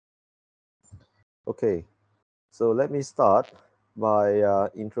Okay, so let me start by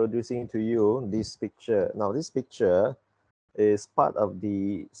introducing to you this picture. Now, this picture is part of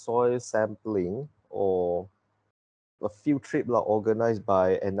the soil sampling or a field trip organized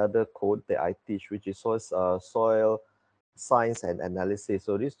by another code that I teach, which is soil science and analysis.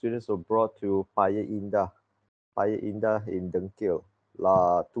 So these students were brought to Paya Indah in Dengkil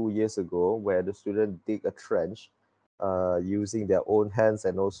 2 years ago, where the students dig a trench using their own hands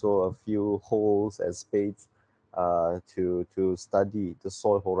and also a few holes and spades to study the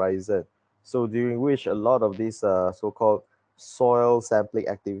soil horizon. So during which a lot of these so-called soil sampling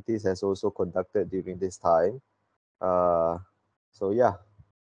activities has also conducted during this time. Uh, so yeah,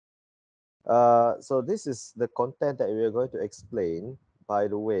 so this is the content that we are going to explain. By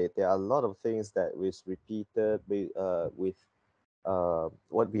the way, there are a lot of things that was repeated with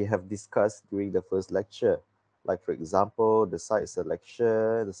what we have discussed during the first lecture. Like for example, the site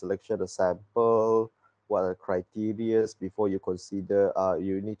selection, the selection of sample, what are criteria before you consider,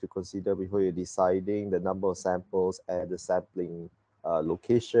 you need to consider before you're deciding the number of samples and the sampling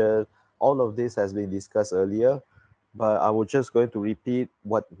location. All of this has been discussed earlier, but I was just going to repeat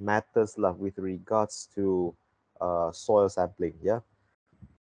what matters lah with regards to soil sampling. Yeah.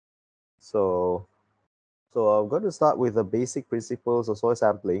 So I'm going to start with the basic principles of soil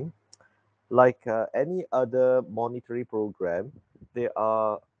sampling. Like any other monetary program, there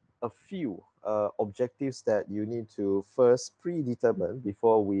are a few objectives that you need to first predetermine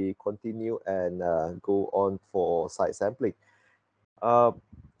before we continue and go on for site sampling. Uh,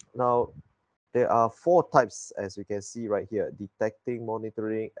 Now, there are four types, as you can see right here: detecting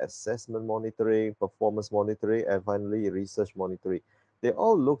monitoring, assessment monitoring, performance monitoring, and finally research monitoring. They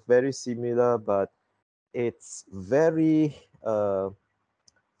all look very similar, but it's very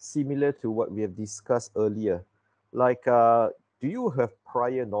similar to what we have discussed earlier. Like, do you have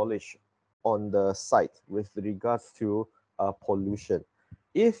prior knowledge on the site with regards to pollution?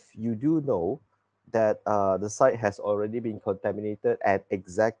 If you do know that the site has already been contaminated and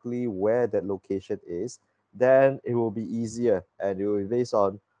exactly where that location is, then it will be easier and it will be based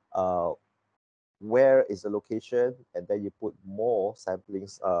on uh, where is the location, and then you put more sampling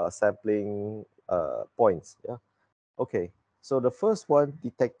points. Yeah. Okay, so the first one,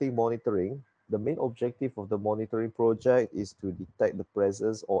 detecting monitoring. The main objective of the monitoring project is to detect the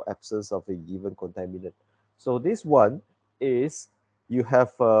presence or absence of a given contaminant. So this one is you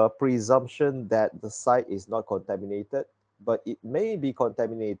have a presumption that the site is not contaminated, but it may be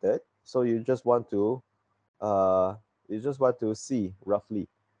contaminated. So uh, you just want to see roughly,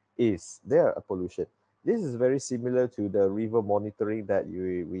 is there a pollution? This is very similar to the river monitoring that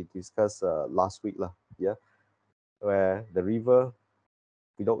we discussed last week lah. Yeah, where the river,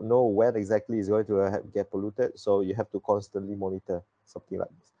 we don't know when exactly is going to get polluted, so you have to constantly monitor something like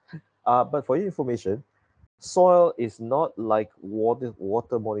this. But for your information, soil is not like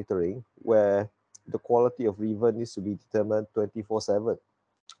water monitoring, where the quality of river needs to be determined 24/7.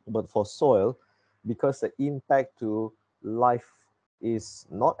 But for soil, because the impact to life is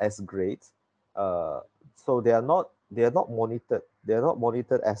not as great, uh, so they are not monitored. They are not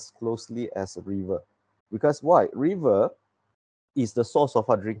monitored as closely as a river, because why? River is the source of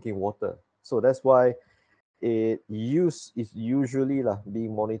our drinking water. So that's why it use is usually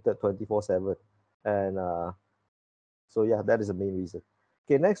being monitored 24/7. And so yeah, that is the main reason.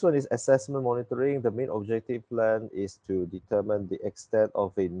 Okay, next one is assessment monitoring. The main objective plan is to determine the extent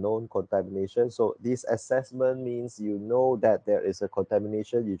of a known contamination. So this assessment means you know that there is a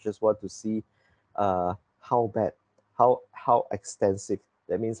contamination. You just want to see how bad, how extensive.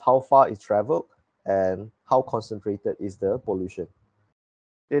 That means how far it traveled and how concentrated is the pollution.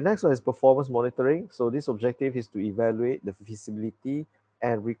 The next one is performance monitoring. So this objective is to evaluate the feasibility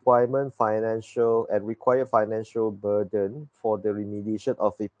and require financial burden for the remediation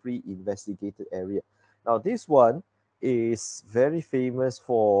of a pre-investigated area. Now this one is very famous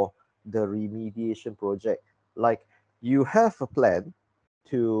for the remediation project. Like, you have a plan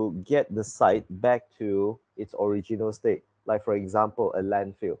to get the site back to its original state. Like for example, a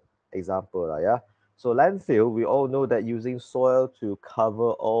landfill. Example, yeah. So landfill, we all know that using soil to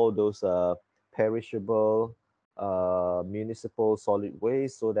cover all those perishable municipal solid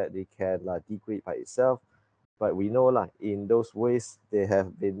waste so that they can degrade by itself. But we know in those waste they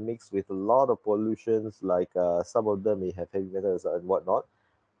have been mixed with a lot of pollutions, like some of them may have heavy metals and whatnot.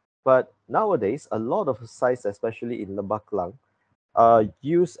 But nowadays, a lot of sites, especially in Lembah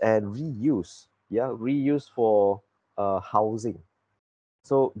use and reuse, yeah, reuse for housing.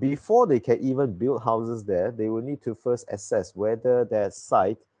 So before they can even build houses there, they will need to first assess whether that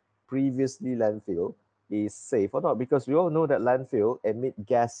site, previously landfill, is safe or not, because we all know that landfill emit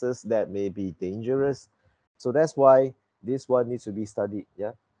gases that may be dangerous. So that's why this one needs to be studied.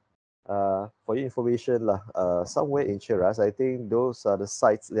 Yeah. For your information, lah, somewhere in Cheras, I think those are the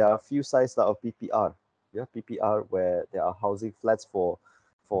sites. There are a few sites of PPR. Yeah, PPR, where there are housing flats for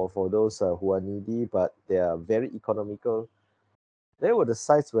those who are needy, but they are very economical. There were the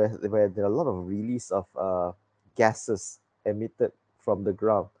sites where there are a lot of release of gases emitted from the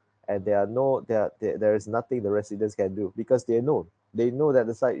ground, and there is nothing the residents can do, because they know that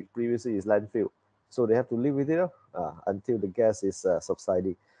the site previously is landfill, so they have to live with it until the gas is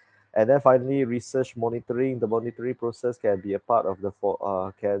subsiding. And then finally, research monitoring. The monitoring process can be a part of the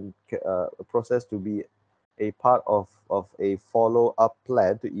for can a process to be a part of a follow up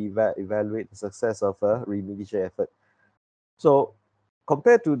plan to evaluate the success of a remediation effort. So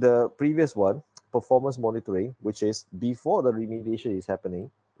compared to the previous one, performance monitoring, which is before the remediation is happening,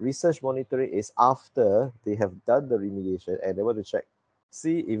 research monitoring is after they have done the remediation and they want to check,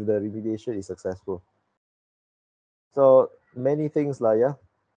 see if the remediation is successful. So many things like, yeah.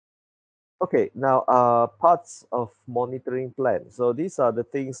 Okay, now parts of monitoring plan. So these are the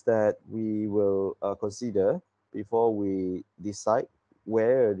things that we will consider before we decide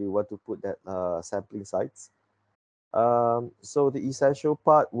where do you want to put that sampling sites. So the essential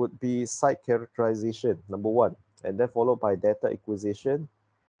part would be site characterization, number one, and then followed by data acquisition,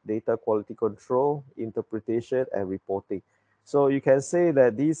 data quality control, interpretation, and reporting. So you can say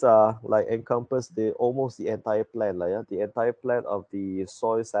that these are like encompass the almost the entire plan, like, yeah, the entire plan of the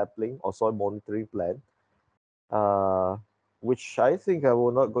soil sampling or soil monitoring plan, uh, which I think I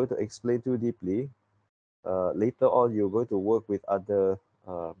will not going to explain too deeply. Later on, you're going to work with uh,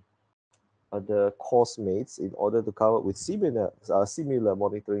 other course mates in order to come up with similar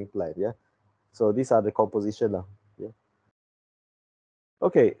monitoring plan. Yeah. So these are the composition now. Yeah.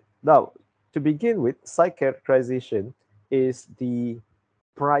 Okay. Now, to begin with, site characterization is the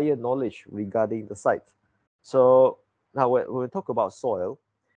prior knowledge regarding the site. So now, when we talk about soil,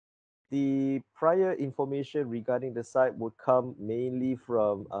 the prior information regarding the site would come mainly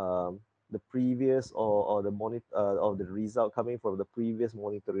from the previous or the of the result coming from the previous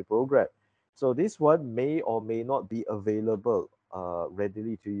monitoring program. So this one may or may not be available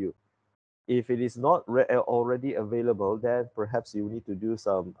readily to you. If it is not already available, then perhaps you need to do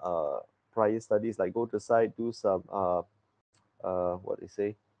some prior studies, like go to site, do some what they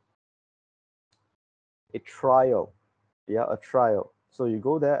say, a trial. Yeah, a trial. So you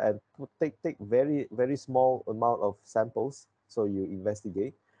go there and take very very small amount of samples. So you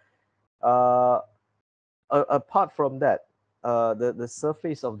investigate. Uh, Apart from that, the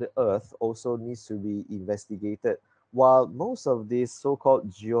surface of the Earth also needs to be investigated. While most of these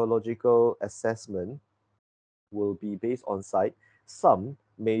so-called geological assessment will be based on site, some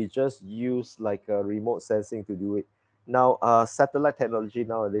may just use like a remote sensing to do it. Now, satellite technology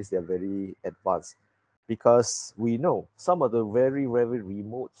nowadays, they're very advanced, because we know some of the very very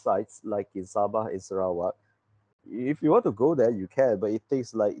remote sites like in Sabah and Sarawak, if you want to go there you can, but it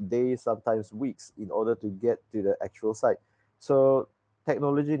takes like days, sometimes weeks, in order to get to the actual site. So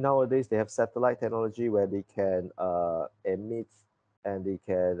technology nowadays, they have satellite technology where they can emit, and they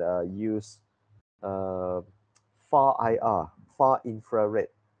can use uh, far IR, far infrared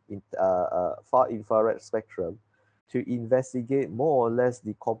spectrum, to investigate more or less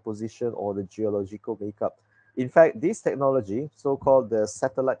the composition or the geological makeup. In fact, this technology, so-called the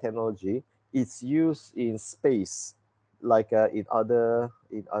satellite technology, it's used in space, like in other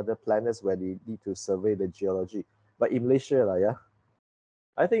planets where they need to survey the geology. But in Malaysia, yeah,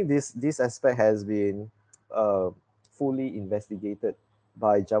 I think this aspect has been uh, fully investigated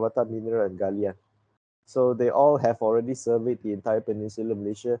by Jabatan Mineral and Galian. So they all have already surveyed the entire Peninsula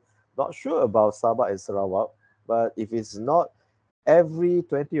Malaysia. Not sure about Sabah and Sarawak, but if it's not, every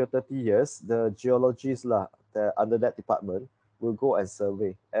 20 or 30 years, the geologists lah, under that department, will go and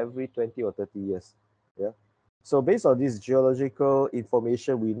survey every 20 or 30 years. Yeah. So based on this geological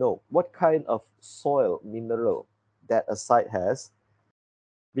information, we know what kind of soil mineral that a site has.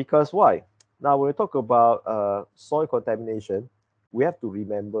 Because why? Now, when we talk about soil contamination, we have to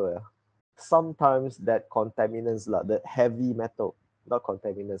remember sometimes that contaminants, like the heavy metal, not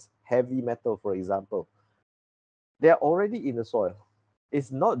contaminants, heavy metal, for example, they are already in the soil.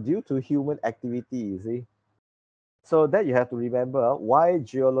 It's not due to human activity, you see. So that you have to remember why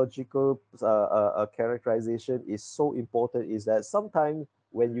geological characterization is so important is that sometimes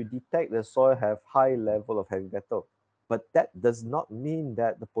when you detect the soil have high level of heavy metal, but that does not mean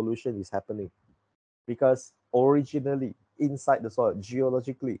that the pollution is happening, because originally inside the soil,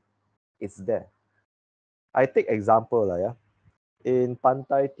 geologically, it's there. I take example lah, yeah. In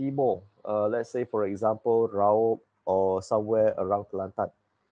Pantai Timur, let's say for example, Rao or somewhere around Kelantan,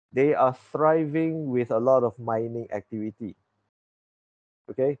 they are thriving with a lot of mining activity.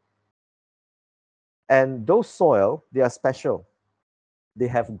 Okay, and those soil they are special. They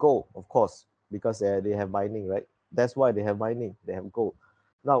have gold, of course, because they have mining, right? That's why they have mining. They have gold.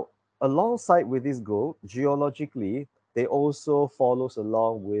 Now, alongside with this gold, geologically, they also follows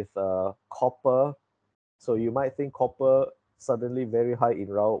along with copper. So you might think copper suddenly very high in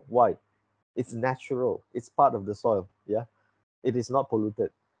Rao. Why? It's natural. It's part of the soil. Yeah, it is not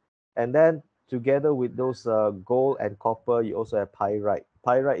polluted. And then together with those gold and copper, you also have pyrite.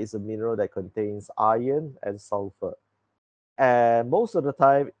 Pyrite is a mineral that contains iron and sulfur. And most of the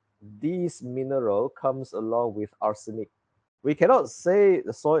time, this mineral comes along with arsenic. We cannot say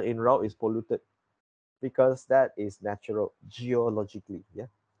the soil in Rao is polluted because that is natural geologically. Yeah.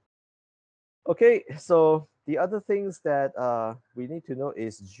 Okay, so the other things that we need to know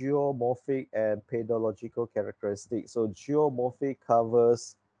is geomorphic and pedological characteristics. So geomorphic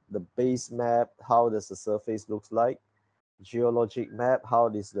covers the base map, how does the surface looks like. Geologic map, how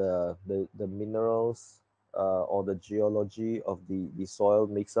does the minerals or the geology of the soil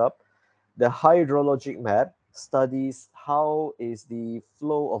makes up. The hydrologic map studies how is the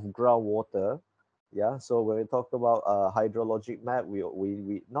flow of groundwater. Yeah, so when we talk about hydrologic map, we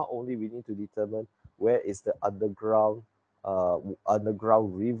not only we need to determine where is the underground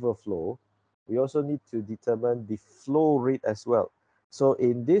river flow, we also need to determine the flow rate as well. So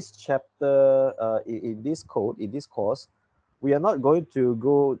in this chapter, in this code, in this course, we are not going to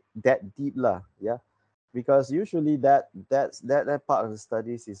go that deep lah. Yeah, because usually that part of the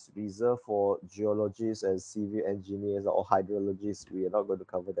studies is reserved for geologists and civil engineers or hydrologists. We are not going to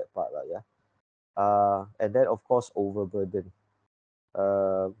cover that part lah. Yeah. And then of course overburden.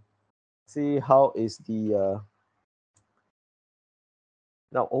 Uh, See how is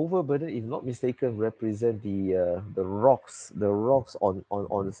now overburden, if not mistaken, represent the rocks on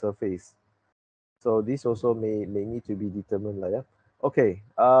the surface. So this also may need to be determined like that. Okay.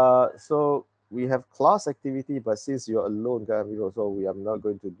 So we have class activity, but since you're alone, Gabriel, so we are not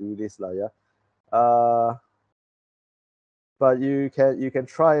going to do this lah. Yeah. Uh, but you can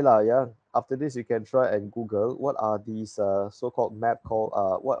try lah. Yeah. After this, you can try and Google what are these so-called map called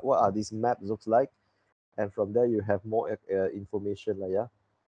what are these maps looks like, and from there you have more information lah. Yeah.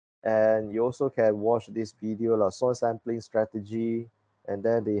 And you also can watch this video like soil sampling strategy, and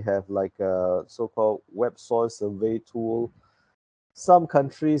then they have like a so-called web soil survey tool. Some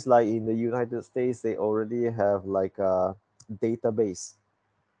countries like in the United States, they already have like a database,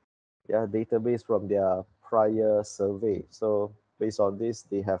 yeah, database from their prior survey. So based on this,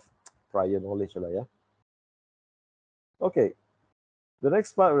 they have prior knowledge lah. Yeah. Okay, the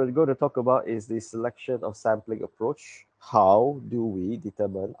next part we're going to talk about is the selection of sampling approach. How do we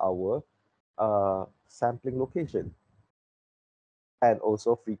determine our sampling location and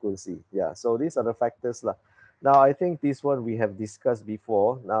also frequency? Yeah, so these are the factors lah. Now I think this one we have discussed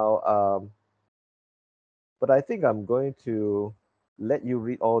before. Now, but I think I'm going to let you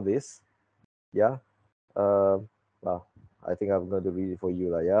read all this. Yeah. Um, well, I think I'm going to read it for you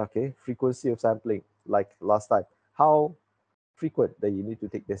lah. Yeah. Okay. Frequency of sampling, like last time. How frequent that you need to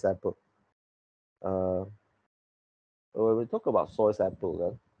take the sample? Uh, when we talk about soil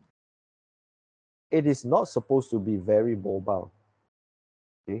sample, it is not supposed to be very mobile.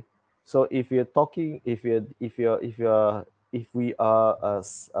 Okay, so if you're talking, if we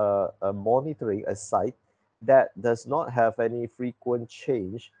are monitoring a site that does not have any frequent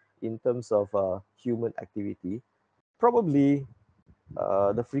change in terms of human activity, probably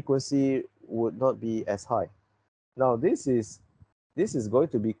the frequency would not be as high. Now this is going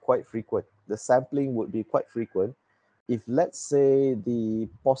to be quite frequent. The sampling would be quite frequent if, let's say, the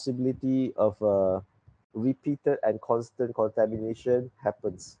possibility of repeated and constant contamination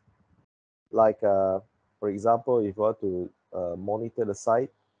happens. Like, for example, if you want to monitor the site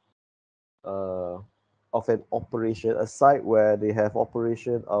uh, of an operation, a site where they have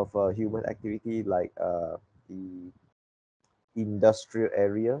operation of human activity, like the industrial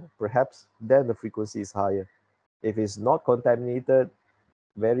area, perhaps, then the frequency is higher. If it's not contaminated,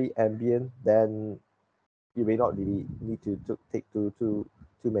 very ambient, then you may not really need to take too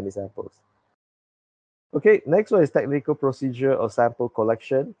many samples. Okay, next one is technical procedure of sample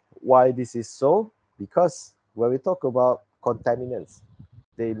collection. Why this is so? Because when we talk about contaminants,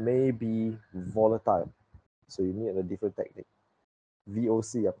 they may be volatile. So you need a different technique.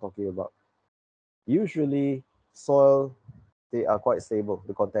 VOC I'm talking about. Usually soil, they are quite stable,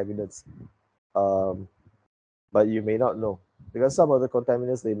 the contaminants. Um, but you may not know because some of the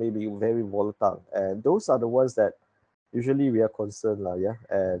contaminants they may be very volatile, and those are the ones that usually we are concerned lah, yeah.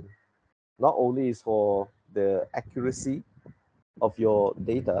 And Not only is for the accuracy of your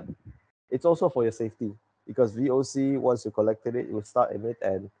data, it's also for your safety because VOC, once you collected it, it will start emit,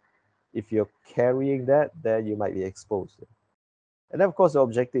 and if you're carrying that, then you might be exposed. And then, of course, the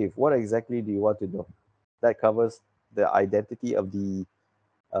objective. What exactly do you want to know? That covers the identity of the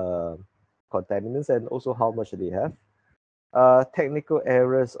uh, contaminants and also how much they have. Technical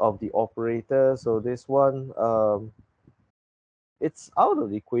errors of the operator. So this one, it's out of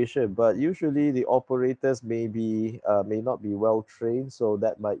the equation, but usually the operators may not be well trained, so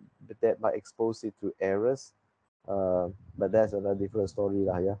that might expose it to errors. But that's another different story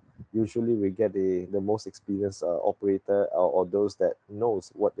lah. Yeah, usually we get the most experienced operator, or those that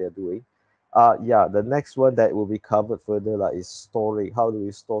knows what they're doing. Yeah, the next one that will be covered further like is storing. How do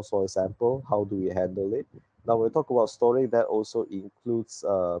we store soil sample? How do we handle it? Now when we talk about storing, that also includes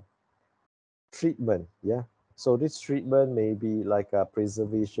treatment. Yeah, so this treatment may be like a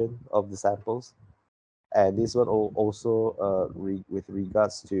preservation of the samples, and this one also with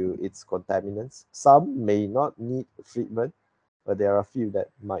regards to its contaminants. Some may not need treatment, but there are a few that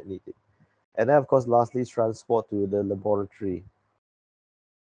might need it. And then, of course, lastly, transport to the laboratory.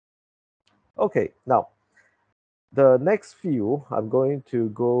 Okay, now the next few, I'm going to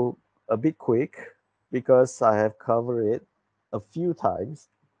go a bit quick because I have covered it a few times,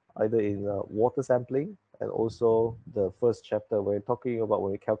 either in water sampling and also the first chapter where we're talking about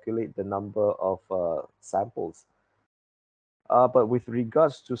when we calculate the number of samples. But with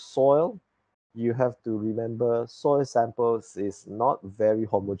regards to soil, you have to remember soil samples is not very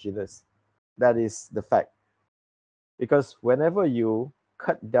homogeneous. That is the fact. Because whenever you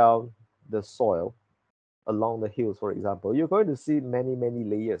cut down the soil along the hills, for example, you're going to see many, many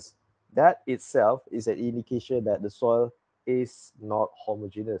layers. That itself is an indication that the soil is not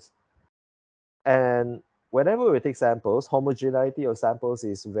homogeneous. And whenever we take samples, homogeneity of samples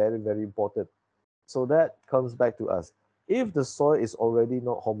is very, very important. So that comes back to us. If the soil is already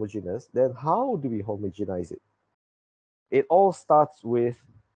not homogeneous, then how do we homogenize it? It all starts with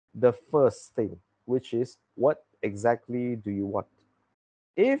the first thing, which is what exactly do you want?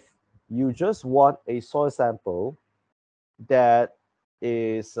 If you just want a soil sample that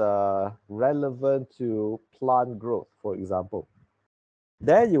is relevant to plant growth, for example,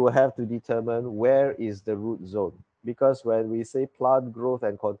 then you will have to determine where is the root zone. Because when we say plant growth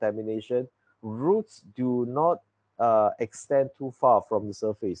and contamination, roots do not extend too far from the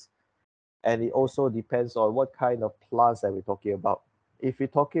surface. And it also depends on what kind of plants that we're talking about. If we're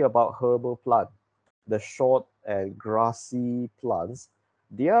talking about herbal plant, the short and grassy plants,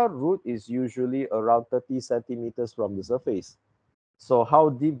 their root is usually around 30 centimeters from the surface. So how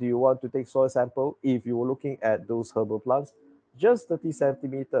deep do you want to take soil sample? If you were looking at those herbal plants, just 30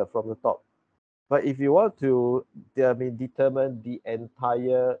 centimeter from the top. But if you want to determine the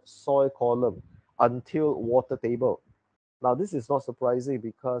entire soil column until water table, now this is not surprising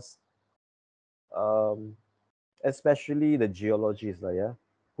because um, especially the geologist, yeah,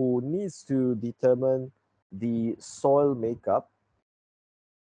 who needs to determine the soil makeup,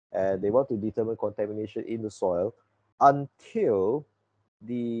 and they want to determine contamination in the soil until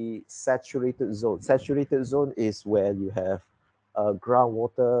the saturated zone. Saturated zone is where you have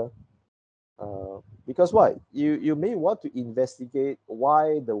groundwater. Because why? You may want to investigate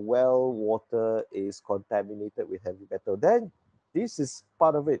why the well water is contaminated with heavy metal. Then this is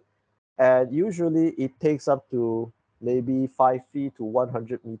part of it, and usually it takes up to maybe 5 feet to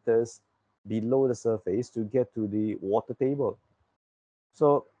 100 meters below the surface to get to the water table.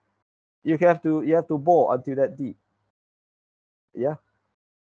 So you have to bore until that deep. Yeah.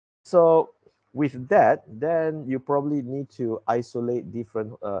 So with that, then you probably need to isolate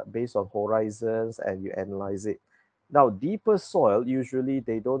different based on horizons, and you analyze it. Now, deeper soil usually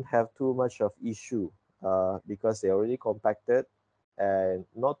they don't have too much of issue because they're already compacted and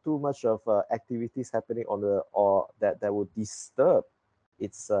not too much of activities happening on the or that would disturb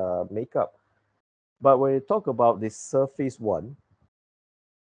its makeup. But when you talk about the surface one,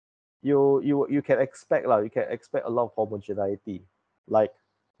 you can expect like you can expect a lot of homogeneity, like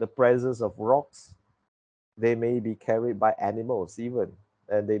the presence of rocks. They may be carried by animals even,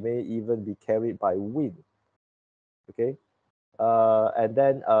 and they may even be carried by wind. Okay, and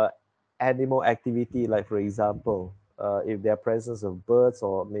then animal activity, like for example, if there are presence of birds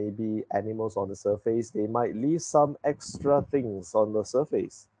or maybe animals on the surface, they might leave some extra things on the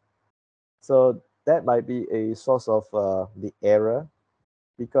surface. So that might be a source of the error,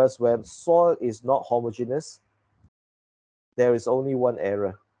 because when soil is not homogeneous, there is only one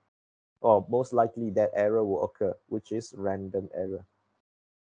error, or most likely that error will occur, which is random error.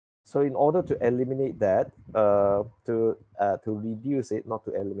 So in order to eliminate that, to reduce it, not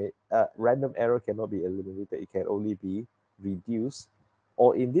to eliminate, random error cannot be eliminated. It can only be reduced,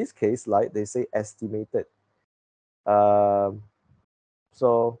 or in this case, like they say, estimated. Um,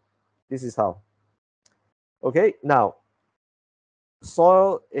 so this is how. Okay, now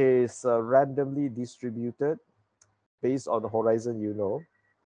soil is randomly distributed based on the horizon,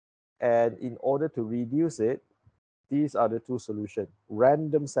 and in order to reduce it, these are the two solutions: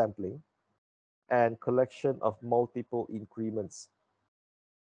 random sampling and collection of multiple increments.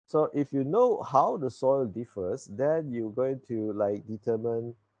 So if you know how the soil differs, then you're going to like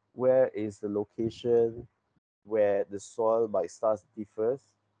determine where is the location where the soil by stars differs.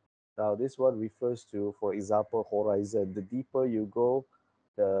 Now this one refers to, for example, horizon. The deeper you go,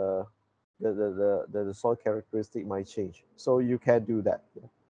 the the soil characteristic might change. So you can do that. Yeah.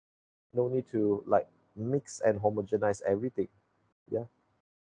 No need to like mix and homogenize everything. Yeah.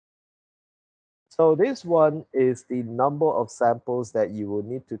 So this one is the number of samples that you will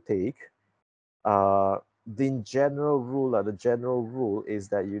need to take. Uh, the general rule is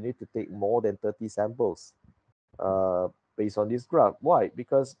that you need to take more than 30 samples uh, based on this graph. Why?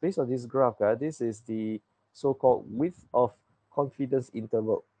 Because based on this graph, this is the so-called width of confidence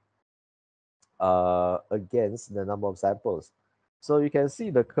interval against the number of samples. So you can see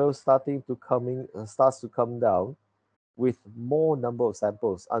the curve starts to come down with more number of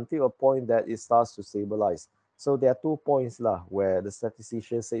samples until a point that it starts to stabilize. So there are 2 points lah where the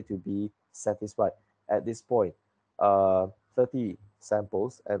statisticians say to be satisfied at this point. 30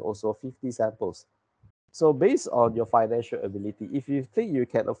 samples and also 50 samples. So based on your financial ability, if you think you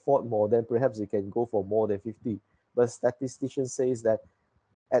can afford more, then perhaps you can go for more than 50. But statistician says that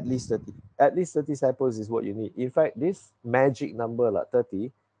at least 30. At least 30 samples is what you need. In fact, this magic number, like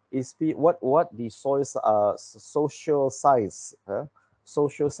 30, is what the social science,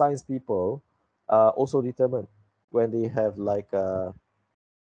 social science people also determine when they have like,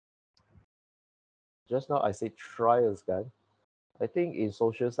 just now I say trials, guys. I think in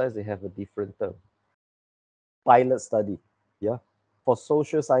social science they have a different term, pilot study. Yeah. For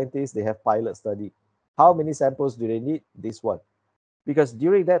social scientists, they have pilot study. How many samples do they need? This one. Because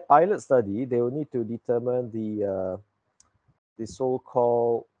during that pilot study, they will need to determine the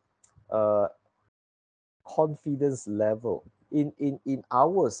so-called uh, confidence level. In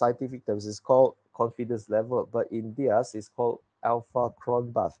our scientific terms, it's called confidence level, but in theirs, it's called alpha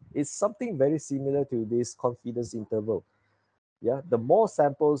Cronbach. It's something very similar to this confidence interval. Yeah, the more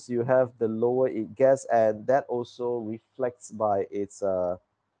samples you have, the lower it gets, and that also reflects by its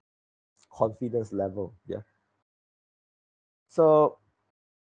confidence level. Yeah. So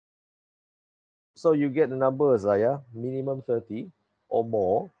you get the numbers, yeah, minimum 30 or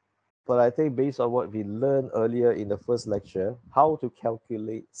more. But I think based on what we learned earlier in the first lecture, how to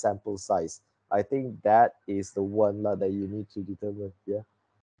calculate sample size, I think that is the one that you need to determine. Yeah,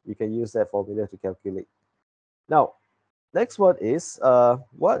 you can use that formula to calculate. Now, next one is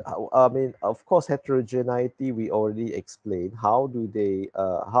what I mean. Of course, heterogeneity we already explained. How do they?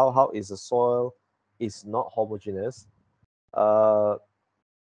 How is the soil is not homogeneous? Uh,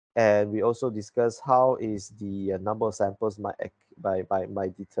 and we also discuss how is the number of samples might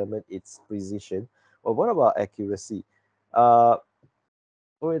determine its precision. Well, what about accuracy? Uh,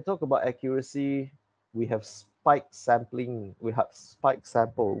 when we talk about accuracy, we have spike sampling. We have spike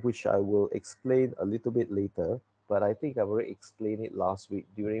sample, which I will explain a little bit later. But I think I've already explained it last week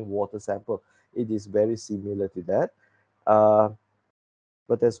during water sample. It is very similar to that. Uh,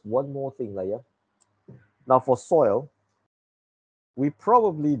 but there's one more thing, like, yeah. Now for soil, we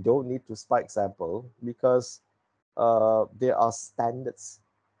probably don't need to spike sample because there are standards,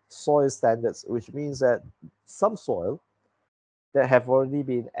 soil standards, which means that some soil that have already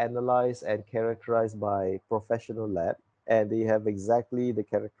been analyzed and characterized by professional lab, and they have exactly the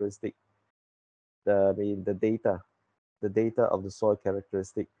characteristic, I mean the data of the soil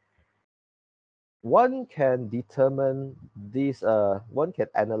characteristic. One can determine these. One can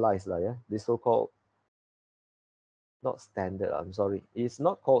analyze, yeah, the so-called not standard. I'm sorry, it's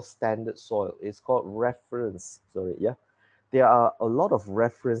not called standard soil. It's called reference. Sorry, yeah. There are a lot of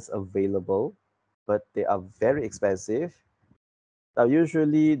reference available, but they are very expensive. Now,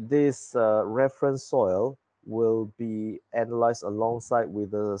 usually this reference soil will be analyzed alongside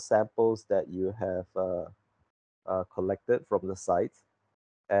with the samples that you have collected from the site,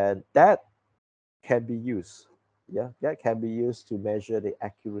 and that can be used. Yeah, that can be used to measure the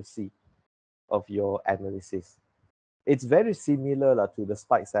accuracy of your analysis. It's very similar to the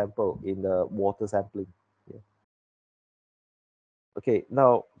spike sample in the water sampling. Yeah. Okay,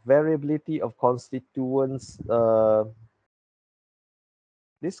 now variability of constituents.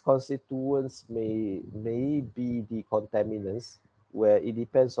 These constituents may be the contaminants, where it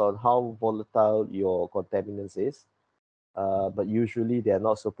depends on how volatile your contaminants is. But usually they are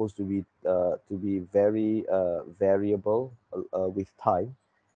not supposed to be very variable with time,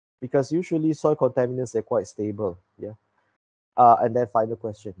 because usually soil contaminants are quite stable. Yeah. And then final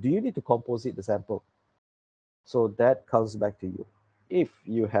question: do you need to composite the sample? So that comes back to you. If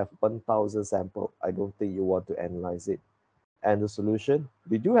you have 1,000 sample, I don't think you want to analyze it. And the solution,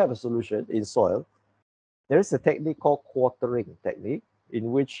 we do have a solution in soil. There is a technique called quartering technique,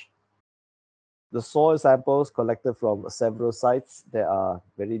 in which the soil samples collected from several sites that are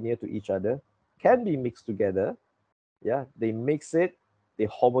very near to each other can be mixed together. Yeah, they mix it, they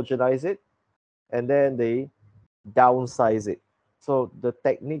homogenize it, and then they downsize it. So the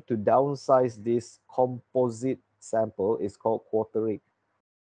technique to downsize this composite sample is called quartering.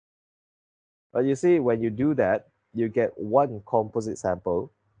 But you see, when you do that, you get one composite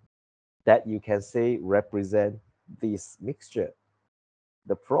sample that you can say represent this mixture.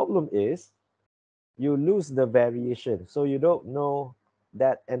 The problem is you lose the variation. So you don't know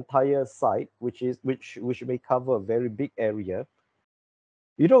that entire site, which may cover a very big area.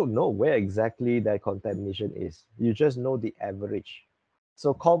 You don't know where exactly that contamination is. You just know the average.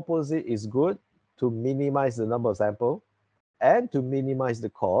 So composite is good to minimize the number of sample and to minimize the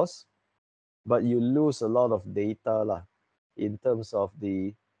cost, but you lose a lot of data lah, in terms of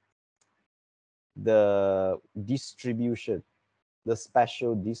the distribution, the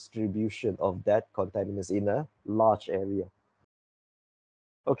spatial distribution of that contaminants in a large area.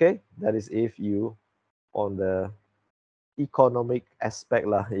 Okay, that is if you on the economic aspect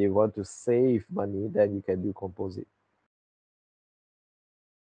lah, you want to save money, then you can do composite.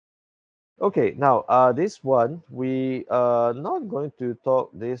 Okay, now this one we not going to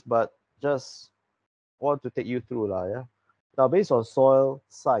talk this, but just want to take you through lah. Yeah. Now, based on soil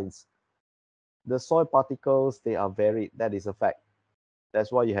science, the soil particles, they are varied. That is a fact.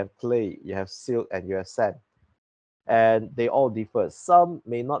 That's why you have clay, you have silt, and you have sand, and they all differ. Some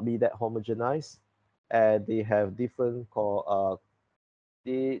may not be that homogenized, and they have they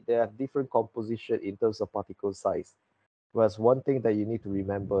have different composition in terms of particle size. Whereas one thing that you need to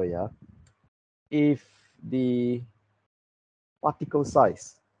remember, yeah, if the particle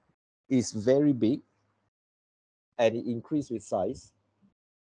size is very big and it increase with size,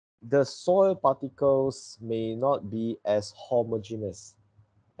 the soil particles may not be as homogeneous,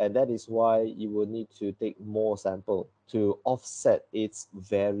 and that is why you will need to take more sample to offset its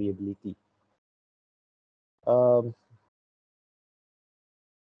variability. Um,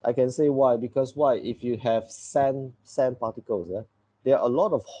 I can say why, because why? If you have sand particles, there are a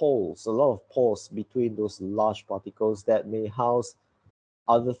lot of holes, a lot of pores between those large particles that may house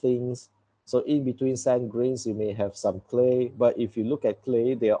other things. So in between sand grains, you may have some clay, but if you look at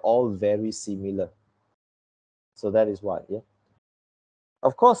clay, they are all very similar. So that is why, yeah.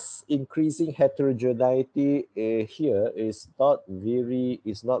 Of course, increasing heterogeneity here is not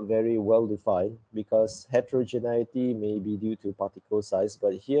very well defined, because heterogeneity may be due to particle size,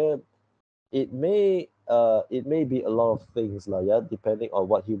 but here it may be a lot of things like, yeah, depending on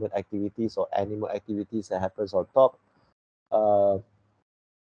what human activities or animal activities that happens on top. Uh,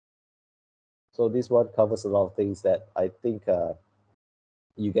 so this one covers a lot of things that I think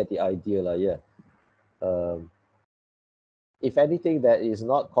you get the idea like, yeah. Um, if anything that is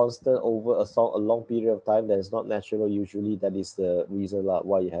not constant over a long period of time, that is not natural, usually that is the reason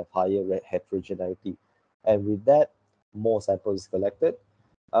why you have higher heterogeneity. And with that, more samples collected.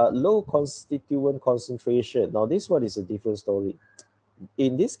 Low constituent concentration. Now, this one is a different story.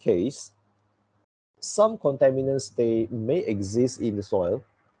 In this case, some contaminants, they may exist in the soil,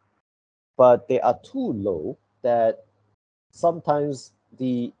 but they are too low that sometimes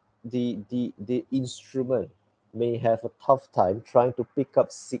the instrument may have a tough time trying to pick up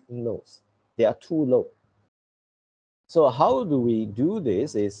signals. They are too low. So how do we do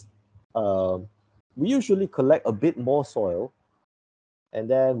this is, um, we usually collect a bit more soil, and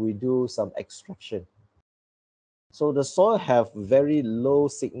then we do some extraction. So the soil have very low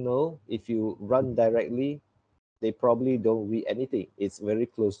signal. If you run directly, they probably don't read anything. It's very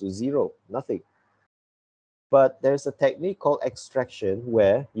close to zero, nothing. But there's a technique called extraction,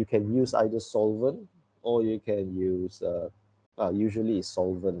 where you can use either solvent, or you can use, usually it's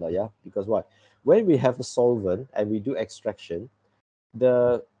solvent, yeah. Because why? When we have a solvent and we do extraction,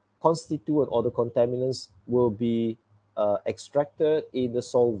 the constituent or the contaminants will be extracted in the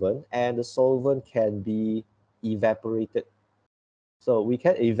solvent, and the solvent can be evaporated. So we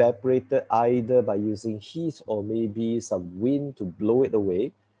can evaporate it either by using heat or maybe some wind to blow it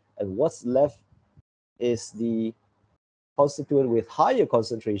away. And what's left is the constituent with higher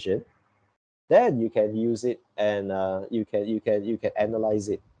concentration, then you can use it and you can analyze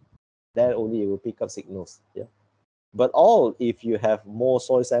it. Then only it will pick up signals. Yeah. But all if you have more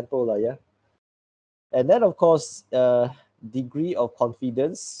soil sample, yeah. And then of course, degree of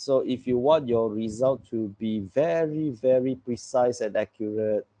confidence. So if you want your result to be very, very precise and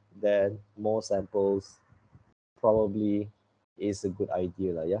accurate, then more samples probably is a good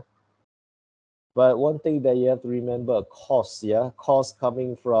idea, yeah. But one thing that you have to remember, cost, yeah, cost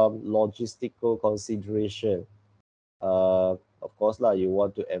coming from logistical consideration. Of course, lah, you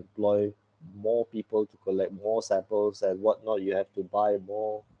want to employ more people to collect more samples and whatnot. You have to buy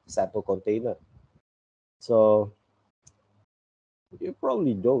more sample container. So you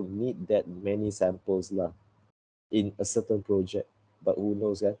probably don't need that many samples lah in a certain project. But who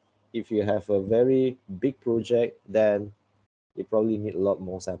knows, yeah? If you have a very big project, then you probably need a lot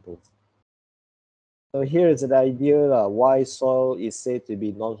more samples. So here is an idea why soil is said to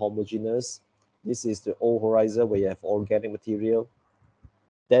be non-homogeneous. This is the old horizon where you have organic material.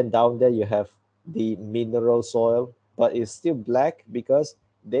 Then down there you have the mineral soil, but it's still black because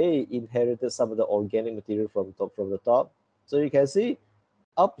they inherited some of the organic material from the top. So you can see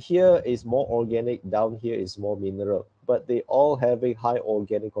up here is more organic, down here is more mineral, but they all have a high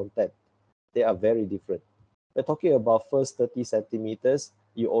organic content. They are very different. We're talking about first 30 centimeters,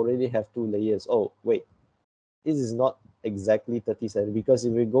 you already have two layers. Oh, wait, this is not exactly 30 centimeters because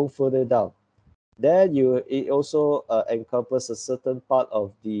if we go further down, then it also encompasses a certain part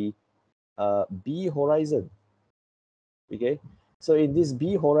of the B horizon. Okay, so in this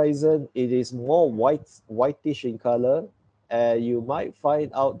B horizon, it is more whitish in color, and you might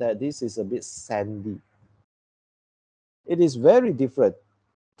find out that this is a bit sandy. It is very different.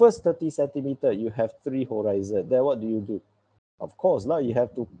 First 30 centimeter, you have three horizon. Then what do you do? Of course, now you have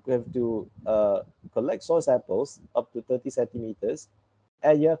to collect soil samples up to 30 centimeters,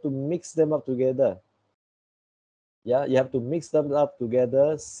 and you have to mix them up together. Yeah, you have to mix them up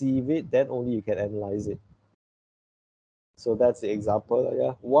together, sieve it, then only you can analyze it. So that's the example.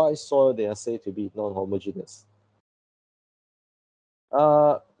 Yeah, why soil they are said to be non-homogeneous.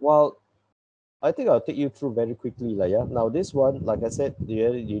 Well, I think I'll take you through very quickly, like, yeah. Now this one, like I said,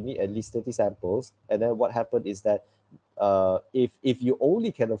 you need at least 30 samples, and then what happened is that if you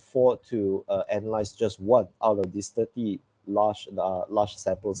only can afford to analyze just one out of these 30 large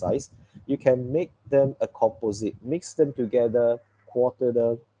sample size, you can make them a composite, mix them together, quarter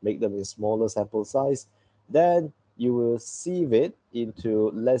them, make them in smaller sample size. Then you will sieve it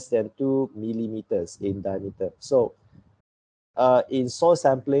into less than 2 millimeters in diameter. So in soil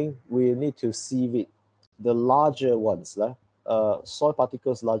sampling, we need to sieve it. The larger ones, soil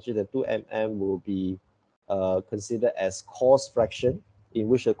particles larger than 2 will be considered as coarse fraction, in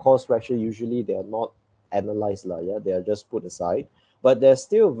which the coarse fraction usually they are not analyzed, yeah? They are just put aside. But they're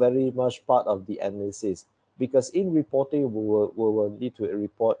still very much part of the analysis because in reporting, we will need to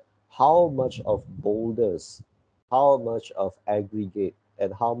report how much of boulders, how much of aggregate,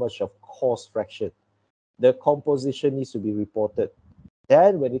 and how much of coarse fraction the composition needs to be reported.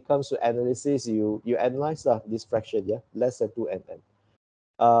 Then when it comes to analysis, you analyze this fraction, yeah, less than 2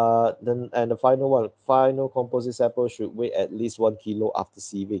 mm. Then and the final one, final composite sample should weigh at least 1 kilo after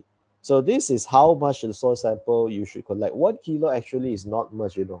sieving. So this is how much the soil sample you should collect. 1 kilo actually is not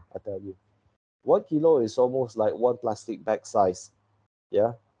much, I tell you. 1 kilo is almost like one plastic bag size.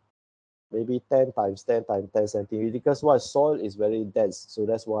 Yeah, maybe 10 times 10 times 10 centimeters because why soil is very dense, so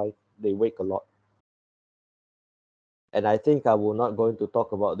that's why they weigh a lot. And I think I will not going to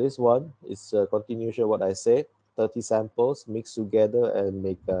talk about this one. It's a continuation of what I said. 30 samples mixed together and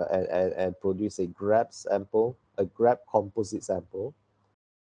make and produce a grab sample, a grab composite sample.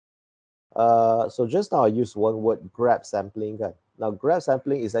 So just now I used one word, grab sampling. Kan? Now grab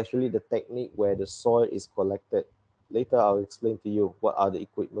sampling is actually the technique where the soil is collected. Later I'll explain to you what are the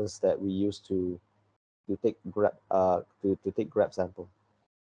equipments that we use to take grab sample.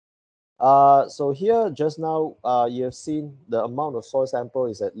 So here just now, you have seen the amount of soil sample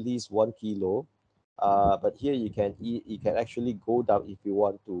is at least 1 kilo. But here you can actually go down if you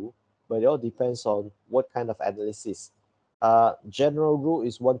want to, but it all depends on what kind of analysis. General rule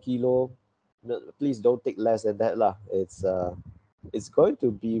is 1 kilo. No, please don't take less than that lah. It's going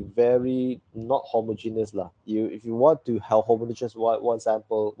to be very not homogeneous lah. If you want to have homogeneous one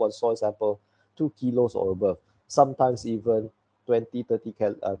sample, one soil sample, 2 kilos or above, sometimes even 20, 30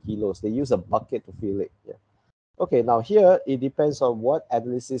 kilos. They use a bucket to fill it. Yeah. Okay, now here it depends on what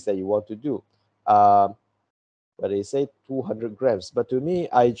analysis that you want to do. Um, but they say 200 grams. But to me,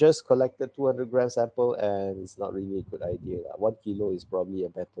 I just collected 200 gram sample and it's not really a good idea. 1 kilo is probably a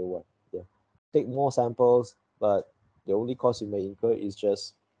better one. Yeah. Take more samples, but The only cost you may incur is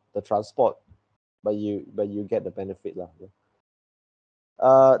just the transport, but you get the benefit lah. Yeah.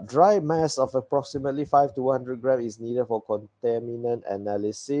 Dry mass of approximately 5 to 100 gram is needed for contaminant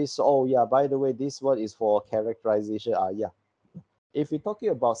analysis. Oh yeah, by the way, this one is for characterization. Yeah. If you're talking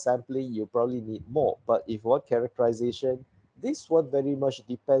about sampling, you probably need more. But if you want characterization, this one very much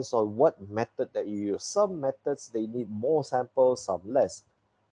depends on what method that you use. Some methods they need more samples, some less.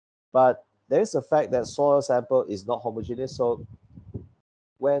 But there is a fact that soil sample is not homogeneous. So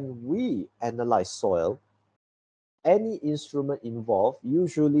when we analyze soil, any instrument involved,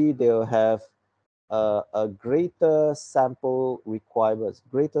 usually they'll have a greater sample requirements,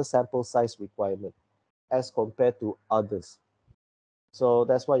 greater sample size requirement as compared to others. So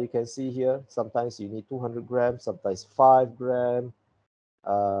that's why you can see here, sometimes you need 200 grams, sometimes 5 gram,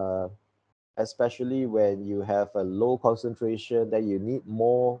 uh, especially when you have a low concentration, then you need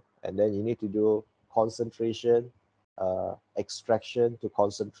more, and then you need to do concentration, extraction to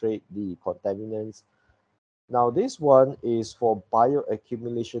concentrate the contaminants. Now, this one is for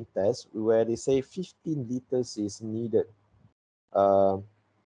bioaccumulation test, where they say 15 liters is needed. Um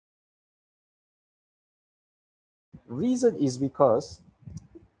Reason is because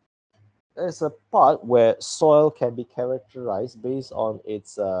there's a part where soil can be characterized based on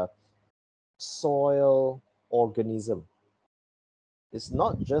its soil organism. It's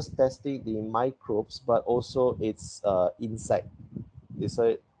not just testing the microbes, but also its insect. It's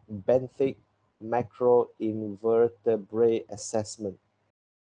a benthic macroinvertebrate assessment.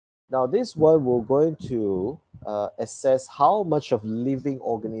 Now, this one we're going to assess how much of living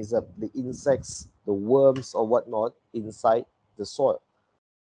organism, the insects, the worms, or whatnot, inside the soil.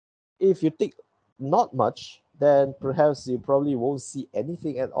 If you think not much, then perhaps you probably won't see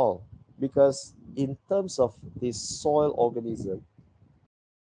anything at all. Because in terms of this soil organism,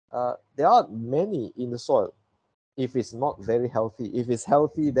 there aren't many in the soil if it's not very healthy. If it's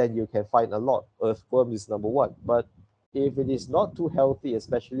healthy, then you can find a lot. Earthworm is number one. But if it is not too healthy,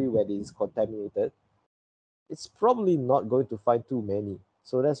 especially when it is contaminated, it's probably not going to find too many.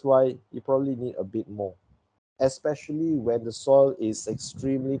 So that's why you probably need a bit more, especially when the soil is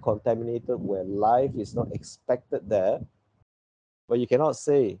extremely contaminated, where life is not expected there, but you cannot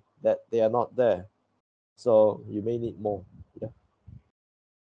say that they are not there. So you may need more. Yeah.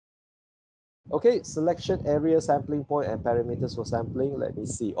 Okay, selection area, sampling point, and parameters for sampling. Let me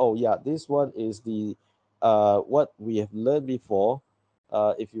see. Oh yeah, this one is the what we have learned before.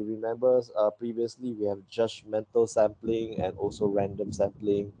 If you remember, previously we have judgmental sampling and also random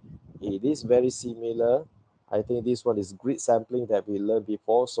sampling. It is very similar. I think this one is grid sampling that we learned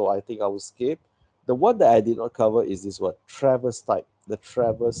before, so I think I will skip. The one that I did not cover is this one, traverse type, the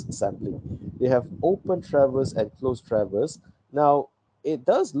traverse sampling. They have open traverse and closed traverse. Now, it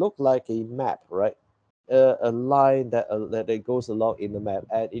does look like a map, right? A line that goes along in the map,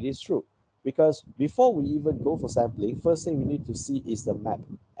 and it is true because before we even go for sampling, first thing we need to see is the map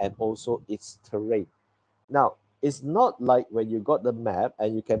and also its terrain. Now, it's not like when you got the map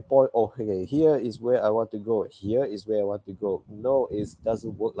and you can point, oh, okay, here is where I want to go, here is where I want to go. No, it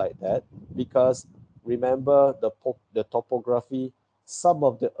doesn't work like that because remember the topography. Some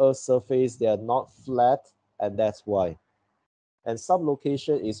of the Earth's surface they are not flat, and that's why. And some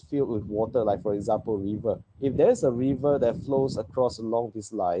location is filled with water, like for example river. If there's a river that flows across along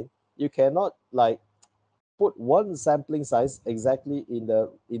this line, you cannot like put one sampling size exactly in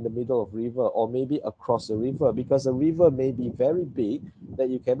the middle of river or maybe across the river, because the river may be very big that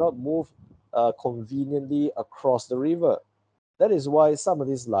you cannot move conveniently across the river. That is why some of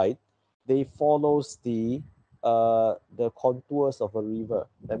these light they follows the contours of a river.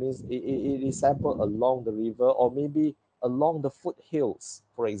 That means it is sampled along the river or maybe along the foothills,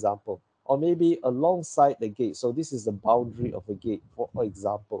 for example, or maybe alongside the gate. So this is the boundary of a gate, for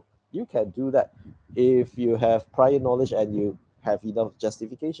example. You can do that if you have prior knowledge and you have enough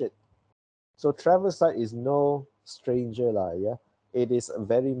justification. So travel site is no stranger lah, yeah. It is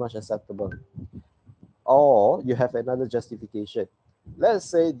very much acceptable. Or you have another justification. Let's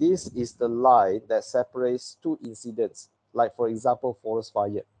say this is the line that separates two incidents, like for example, forest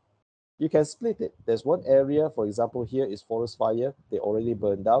fire. You can split it. There's one area, for example, here is forest fire, they already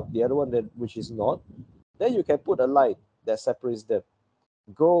burned down. The other one that which is not, then you can put a line that separates them.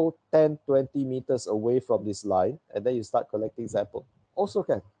 Go 10, 20 meters away from this line, and then you start collecting sample. Also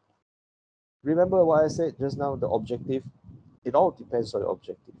can. Remember what I said just now, the objective? It all depends on the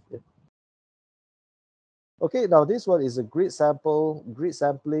objective. Yeah? Okay, now this one is a grid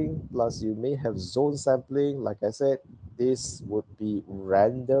sampling, plus you may have zone sampling. Like I said, this would be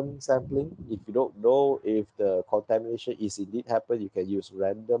random sampling. If you don't know if the contamination is indeed happened, you can use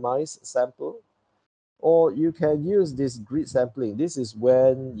randomized sample. Or you can use this grid sampling. This is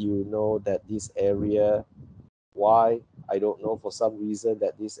when you know that this area, why, I don't know, for some reason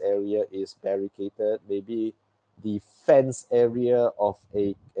that this area is barricaded. Maybe the fence area of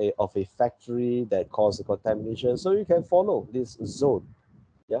a factory that caused the contamination. So you can follow this zone.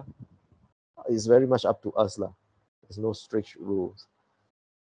 Yeah, it's very much up to us lah. There's no strict rules.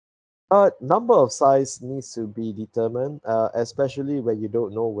 But number of sites needs to be determined, especially when you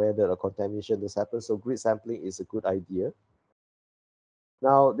don't know whether a contamination has happened. So grid sampling is a good idea.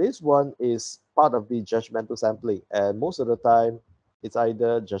 Now, this one is part of the judgmental sampling, and most of the time, it's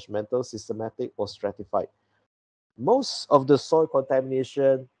either judgmental, systematic, or stratified. Most of the soil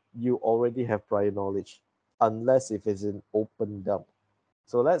contamination, you already have prior knowledge, unless if it's in open dump.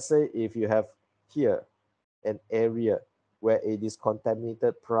 So let's say if you have here an area where it is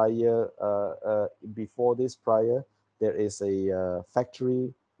contaminated prior, before this prior, there is a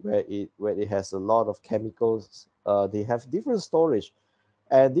factory where it has a lot of chemicals. They have different storage,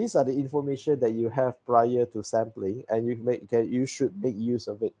 and these are the information that you have prior to sampling, and you should make use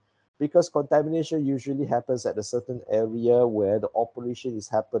of it, because contamination usually happens at a certain area where the operation is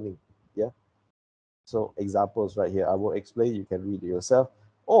happening. Yeah. So examples right here, I will explain, you can read it yourself.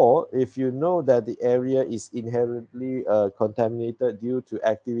 Or if you know that the area is inherently contaminated due to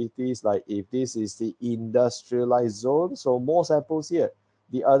activities, like if this is the industrialized zone, so more samples here.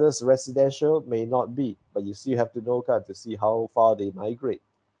 The others residential may not be, but you still have to know kind to see how far they migrate.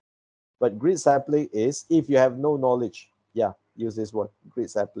 But grid sampling is if you have no knowledge. Yeah, use this one, grid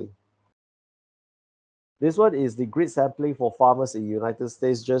sampling. This one is the grid sampling for farmers in the United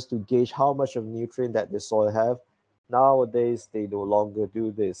States, just to gauge how much of nutrient that the soil have. Nowadays, they no longer do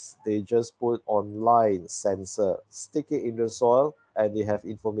this. They just put online sensor, stick it in the soil, and they have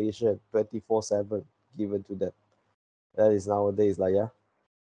information 24/7 given to them. That is nowadays, like, yeah.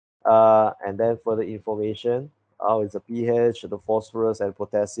 And then for the information, how is the pH, the phosphorus and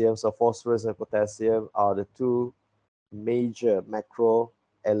potassium. So phosphorus and potassium are the two major macro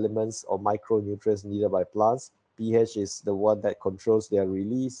elements or micronutrients needed by plants. pH is the one that controls their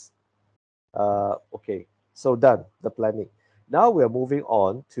release. Okay, so done the planning. Now we are moving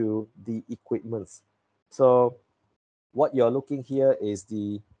on to the equipments. So what you're looking here is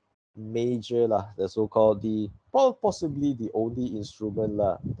the major lah, the so-called possibly the only instrument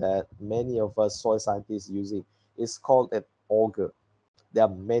lah that many of us soil scientists using. Is called an auger. There are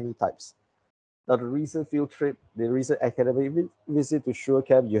many types. Now, the recent field trip, the recent academic visit to Sure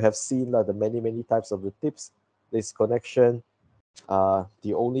Camp, you have seen the many types of the tips, this connection.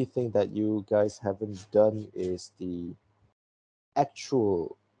 The only thing that you guys haven't done is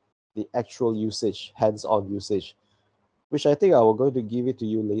actual, the actual usage, hands-on usage, which I think I will going to give it to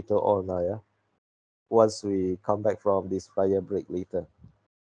you later on, yeah, once we come back from this fire break later.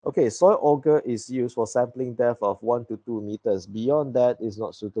 Okay, soil auger is used for sampling depth of 1 to 2 meters. Beyond that is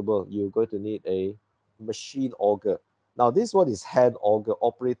not suitable. You're going to need a machine auger. Now, this one is hand auger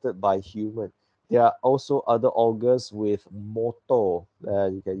operated by human. There are also other augers with motor.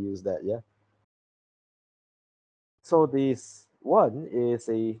 You can use that, yeah. So this one is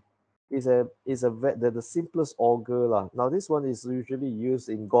the simplest auger lah. Now this one is usually used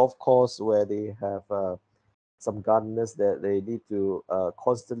in golf course where they have some gardeners that they need to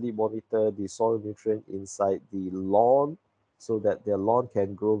constantly monitor the soil nutrient inside the lawn so that their lawn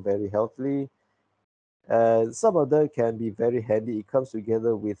can grow very healthily. And some of them can be very handy. It comes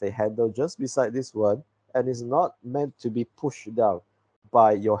together with a handle just beside this one, and is not meant to be pushed down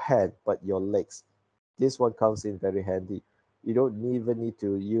by your hand, but your legs. This one comes in very handy. You don't even need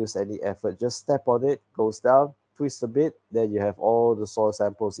to use any effort. Just step on it, goes down, twist a bit, then you have all the soil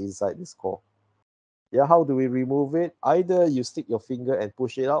samples inside this core. Yeah, how do we remove it? Either you stick your finger and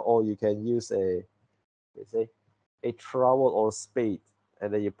push it out, or you can use let's say, a trowel or spade,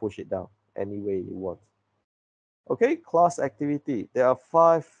 and then you push it down any way you want. Okay, class activity. There are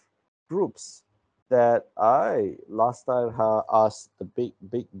 5 groups that I last time asked the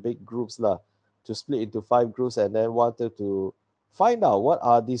big groups lah to split into 5 groups, and then wanted to find out what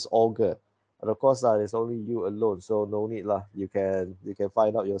are these auger. And of course, there's only you alone, so no need lah. You can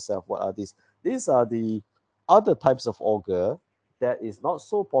find out yourself what are these. These are the other types of auger that is not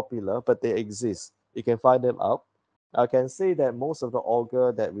so popular, but they exist. You can find them out. I can say that most of the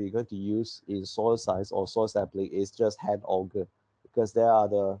auger that we're going to use in soil science or soil sampling is just hand auger, because they are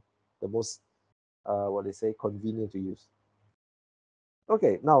the most what they say, convenient to use.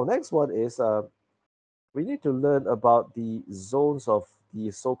 Okay, now next one is we need to learn about the zones of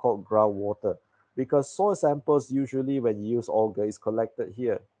the so-called groundwater, because soil samples usually when you use auger is collected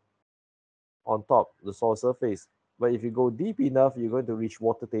here on top the soil surface. But if you go deep enough, you're going to reach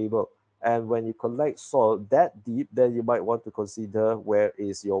water table. And when you collect soil that deep, then you might want to consider where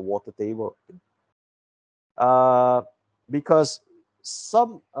is your water table. Uh, because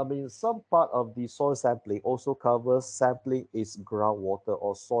some part of the soil sampling also covers sampling its groundwater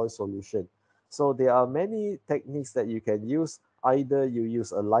or soil solution. So there are many techniques that you can use. Either you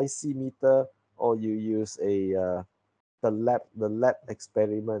use a lysimeter or you use the lab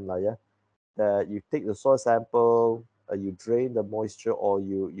experiment, yeah. That you take the soil sample, you drain the moisture, or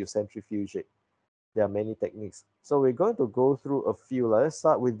you centrifuge it. There are many techniques. So we're going to go through a few. Let's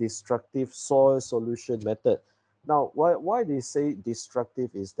start with destructive soil solution method. Now, why they say destructive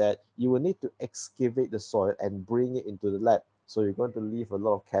is that you will need to excavate the soil and bring it into the lab. So you're going to leave a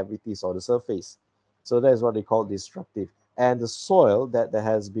lot of cavities on the surface. So that's what they call destructive. And the soil that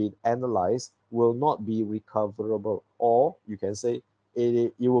has been analyzed will not be recoverable, or you can say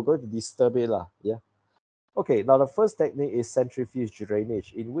you will going to disturb it lah. Yeah. Okay. Now the first technique is centrifuge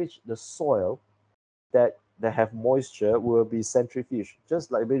drainage, in which the soil that have moisture will be centrifuged,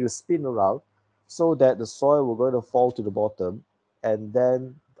 just like when you spin around, so that the soil will going to fall to the bottom, and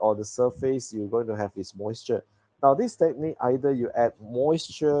then on the surface you're going to have this moisture. Now this technique, either you add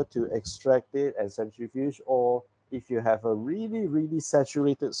moisture to extract it and centrifuge, or if you have a really really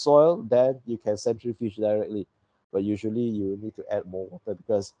saturated soil, then you can centrifuge directly. But usually you need to add more water,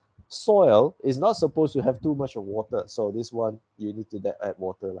 because soil is not supposed to have too much of water. So this one you need to add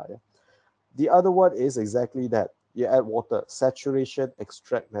water like. The other one is exactly that. You add water, saturation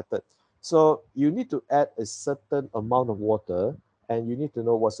extract method. So you need to add a certain amount of water, and you need to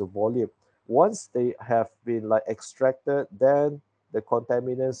know what's the volume. Once they have been like extracted, then the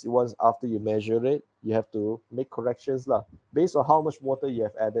contaminants, once after you measure it, you have to make corrections lah, based on how much water you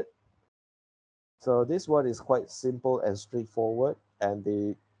have added. So this one is quite simple and straightforward, and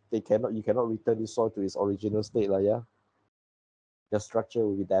they cannot you cannot return the soil to its original state lah, yeah. The structure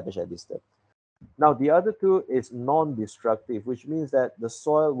will be damaged at this step. Now, the other two is non-destructive, which means that the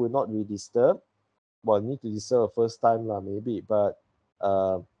soil will not be disturbed. Well, need to disturb first time lah, maybe, but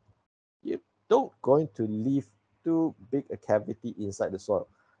uh, you don't going to leave too big a cavity inside the soil.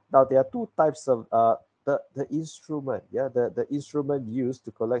 Now, there are two types of the instrument. Yeah, the instrument used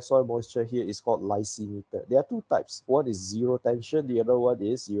to collect soil moisture here is called lysimeter. There are two types. One is zero tension. The other one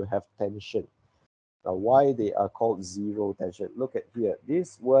is you have tension. Now, why they are called zero tension? Look at here.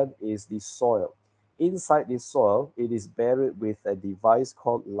 This one is the soil. Inside this soil, it is buried with a device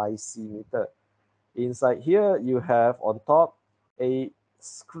called lysimeter. Inside here, you have on top a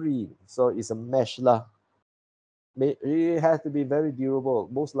screen. So it's a mesh lah. It has to be very durable.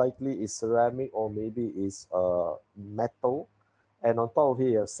 Most likely is ceramic, or maybe is metal. And on top of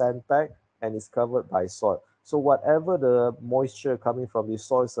it, you have sandbag, and it's covered by soil. So whatever the moisture coming from the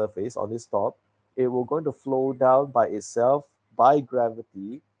soil surface on this top, it will going to flow down by itself by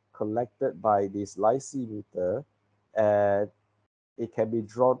gravity, collected by this lysimeter, and it can be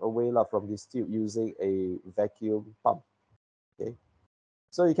drawn away lah from this tube using a vacuum pump. Okay.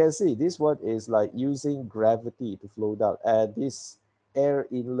 So you can see this one is like using gravity to flow down, and this air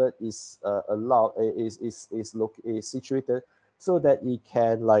inlet is allowed is situated so that it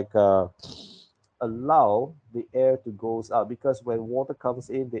can like allow the air to goes out, because when water comes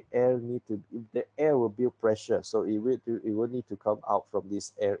in, the air will build pressure, so it will need to come out from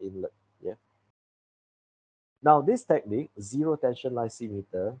this air inlet. Yeah. Now this technique, zero tension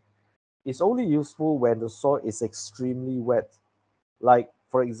lysimeter, is only useful when the soil is extremely wet. Like,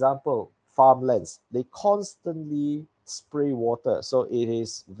 for example, farmlands, they constantly spray water, so it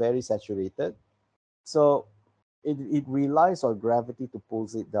is very saturated. So it relies on gravity to pull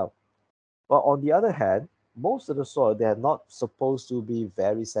it down. But on the other hand, most of the soil, they are not supposed to be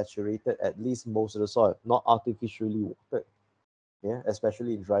very saturated, at least most of the soil, not artificially watered, yeah,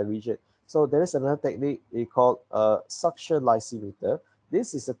 especially in dry region. So there is another technique we call suction lysimeter.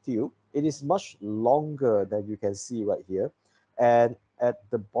 This is a tube. It is much longer than you can see right here, and at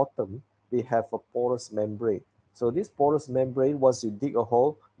the bottom they have a porous membrane. So this porous membrane, once you dig a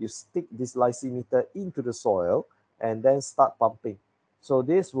hole, you stick this lysimeter into the soil and then start pumping. So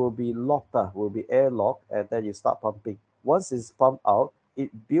this will be locked up, will be airlocked, and then you start pumping. Once it's pumped out, it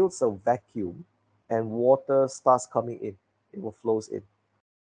builds a vacuum, and water starts coming in. It will flows in.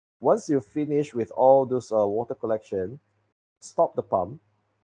 Once you finish with all those water collection, stop the pump,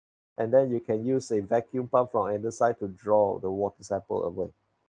 and then you can use a vacuum pump from either side to draw the water sample away.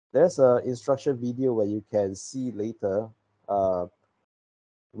 There's an instruction video where you can see later, uh,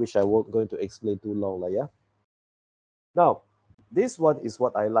 which I won't going to explain too long, like, yeah. Now, this one is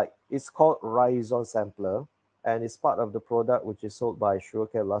what I like. It's called Rhizome Sampler. and it's part of the product which is sold by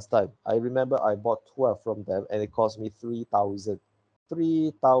Sugarcare last time. I remember I bought 12 from them and it cost me 3,000.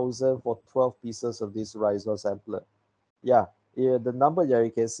 3,000 for 12 pieces of this rhizole sampler. Yeah, yeah, the number that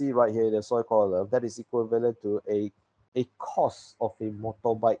you can see right here, the soil column, that is equivalent to a cost of a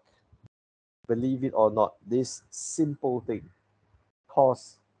motorbike. Believe it or not, this simple thing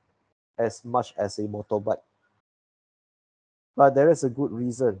costs as much as a motorbike. But there is a good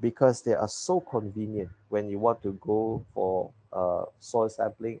reason because they are so convenient when you want to go for soil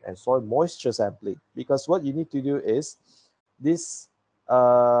sampling and soil moisture sampling. Because what you need to do is this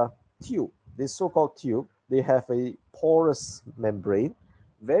uh, tube, this so-called tube, they have a porous membrane,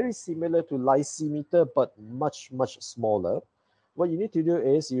 very similar to lysimeter, but much, much smaller. What you need to do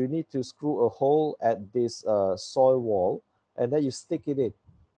is you need to screw a hole at this soil wall and then you stick it in.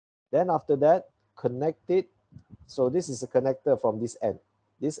 Then after that, connect it. So this is a connector from this end.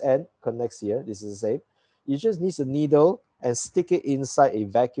 This end connects here. This is the same. You just need a needle and stick it inside a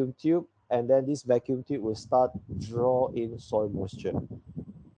vacuum tube, and then this vacuum tube will start draw in soil moisture.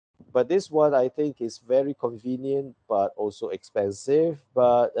 But this one I think is very convenient, but also expensive.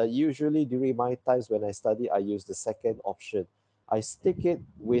 But usually during my times when I study, I use the second option. I stick it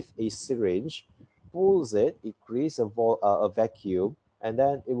with a syringe, pulls it, it creates a vacuum, and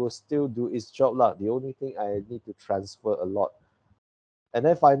then it will still do its job lah. The only thing I need to transfer a lot. And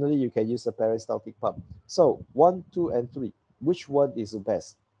then finally, you can use a peristaltic pump. So one, two, and three. Which one is the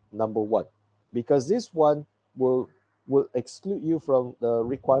best? Number one, because this one will will exclude you from the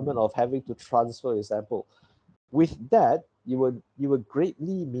requirement of having to transfer your sample. With that, you will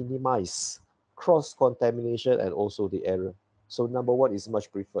greatly minimize cross contamination and also the error. So number one is much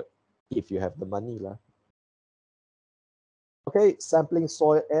preferred if you have the money lah. Okay, sampling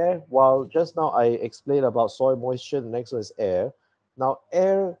soil air. While just now I explained about soil moisture, the next one is air. Now,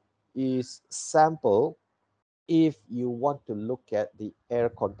 air is sample if you want to look at the air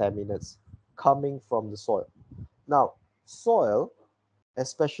contaminants coming from the soil. Now, soil,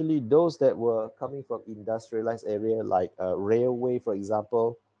 especially those that were coming from industrialized area like railway, for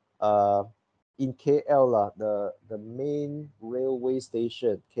example, uh, in KL, the main railway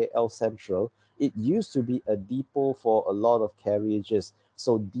station, KL Central, it used to be a depot for a lot of carriages.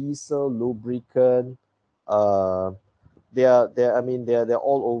 So diesel, lubricant, uh, they're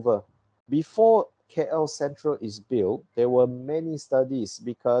all over. Before KL Central is built, there were many studies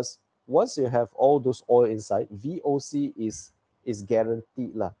because once you have all those oil inside, VOC is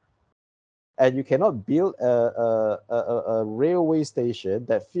guaranteed lah. And you cannot build a railway station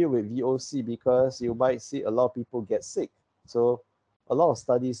that filled with VOC because you might see a lot of people get sick. So a lot of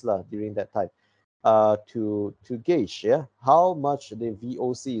studies lah during that time to gauge how much the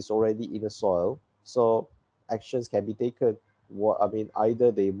VOC is already in the soil. So actions can be taken. What I mean,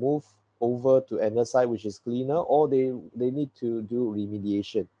 either they move over to another side which is cleaner, or they need to do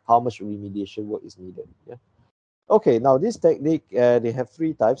remediation. How much remediation work is needed? Yeah. Okay, now this technique, they have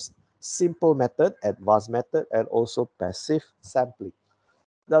three types: simple method, advanced method, and also passive sampling.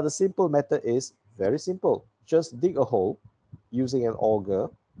 Now, the simple method is very simple. Just dig a hole using an auger,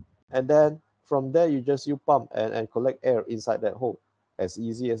 and then from there, you pump and collect air inside that hole. As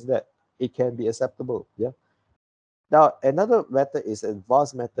easy as that. It can be acceptable. Yeah. Now, another method is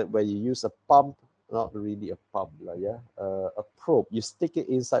advanced method where you use a pump, not really a pump, yeah, a probe. You stick it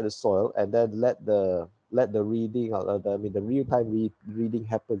inside the soil and then let the reading, the real time reading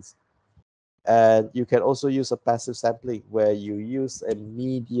happens. And you can also use a passive sampling where you use a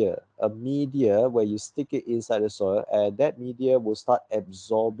media where you stick it inside the soil, and that media will start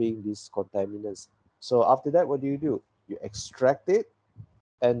absorbing these contaminants. So after that, what do? You extract it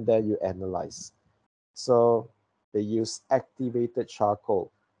and then you analyze. So they use activated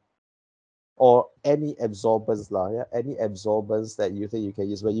charcoal or any absorbance lah, yeah, any absorbance that you think you can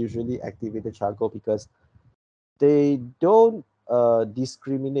use, but usually activated charcoal because they don't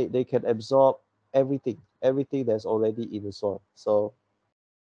discriminate. They can absorb everything that's already in the soil. So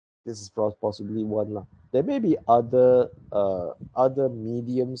this is possibly one lah. There may be other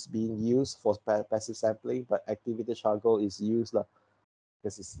mediums being used for passive sampling, but activated charcoal is used lah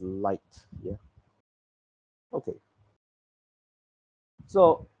because it's light. Yeah. Okay.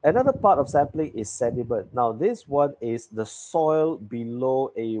 So another part of sampling is sediment. Now this one is the soil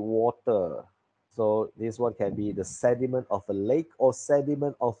below a water. So this one can be the sediment of a lake or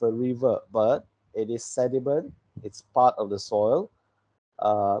sediment of a river, but it is sediment. It's part of the soil.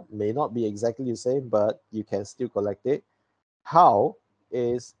 May not be exactly the same, but you can still collect it. How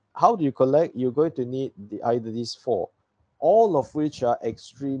do you collect? You're going to need either these four, all of which are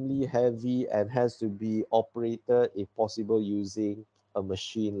extremely heavy and has to be operated if possible using a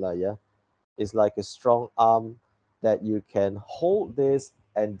machine lah, yeah. It's like a strong arm that you can hold this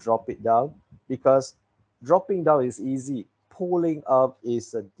and drop it down, because dropping down is easy. Pulling up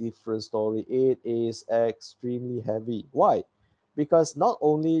is a different story. It is extremely heavy. Why? Because not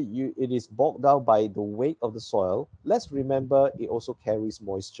only it is bogged down by the weight of the soil. Let's remember it also carries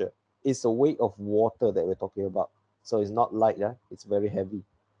moisture. It's the weight of water that we're talking about. So it's not light, yeah? It's very heavy.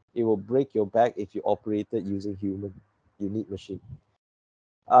 It will break your back if you operate it using human. You need machine.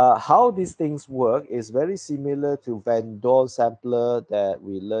 How these things work is very similar to Van Dorn sampler that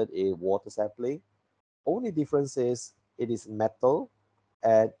we learned in water sampling. Only difference is it is metal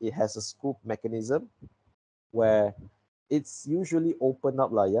and it has a scoop mechanism where it's usually open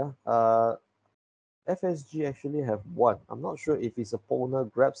up lah, yeah. FSG actually have one. I'm not sure if it's a Poner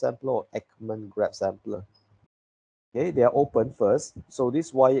grab sampler or Ekman grab sampler. Okay, they are open first. So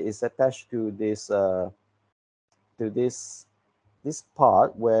this wire is attached to this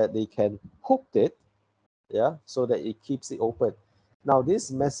part where they can hook it, yeah, so that it keeps it open. Now this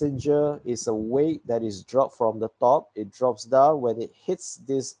messenger is a weight that is dropped from the top. It drops down. When it hits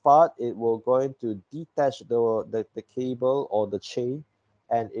this part, it will going to detach the cable or the chain,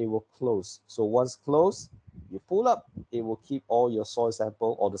 and it will close. So once closed, you pull up, it will keep all your soil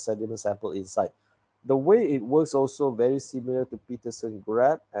sample or the sediment sample inside. The way it works also very similar to Peterson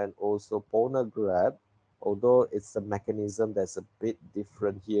grab and also Poner grab, although it's a mechanism that's a bit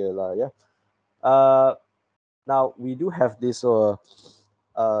different here lah, yeah. uh Now we do have this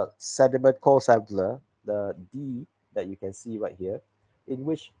sediment core sampler, the D that you can see right here, in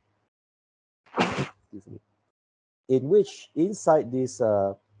which, excuse me, in which inside this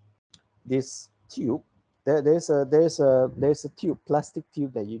tube, there's a tube, plastic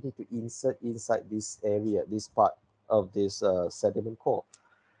tube that you need to insert inside this area, this part of this sediment core,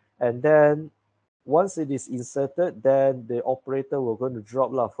 and then once it is inserted, then the operator will going to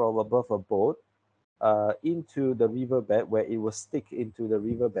drop lah from above a boat into the riverbed, where it will stick into the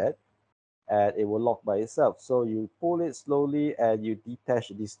riverbed and it will lock by itself. So you pull it slowly and you detach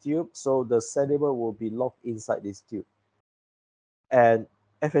this tube. So the sediment will be locked inside this tube. And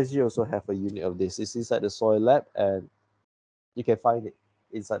FSG also have a unit of this. It's inside the soil lab, and you can find it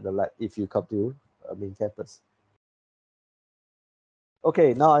inside the lab if you come to main campus.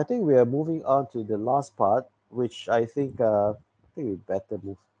 Okay, now I think we are moving on to the last part, which I think we better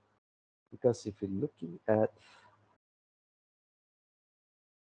move, because if you're looking at,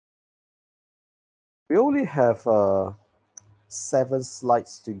 we only have 7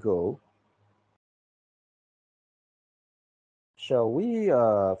 slides to go. Shall we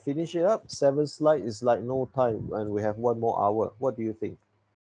finish it up? 7 slides is like no time, and we have 1 more hour. What do you think?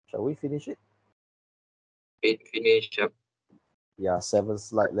 Shall we finish it? Finish up. Yeah, 7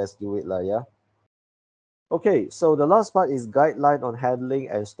 slide. Let's do it, lah. Yeah. Okay. So the last part is guideline on handling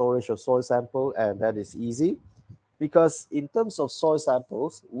and storage of soil sample, and that is easy, because in terms of soil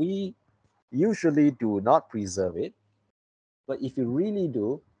samples, we usually do not preserve it. But if you really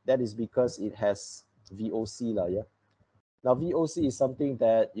do, that is because it has VOC, lah. Yeah. Now, VOC is something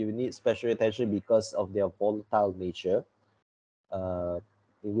that you need special attention because of their volatile nature, uh,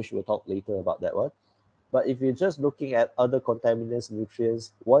 in which we'll talk later about that one. But if you're just looking at other contaminants,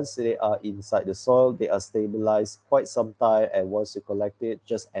 nutrients, once they are inside the soil, they are stabilized quite some time, and once you collect it,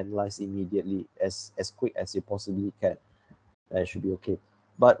 just analyze immediately as quick as you possibly can. That should be okay.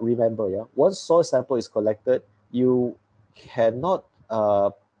 But remember, yeah, once soil sample is collected, you cannot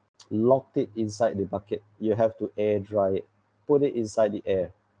lock it inside the bucket. You have to air dry it, put it inside the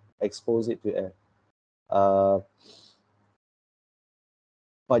air, expose it to air. Uh,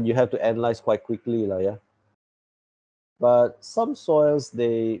 but you have to analyze quite quickly, lah, yeah. But some soils,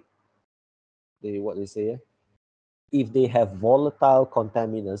 they what they say, yeah? If they have volatile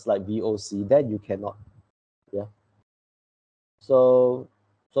contaminants like VOC, then you cannot. Yeah. So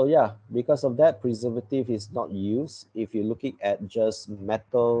yeah, because of that, preservative is not used. If you're looking at just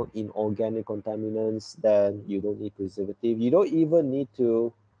metal inorganic contaminants, then you don't need preservative. You don't even need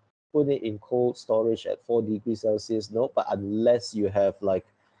to put it in cold storage at 4 degrees Celsius. No, but unless you have like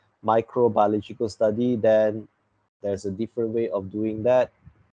microbiological study, then there's a different way of doing that.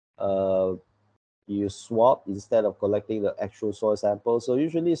 Uh, you swab instead of collecting the actual soil sample. So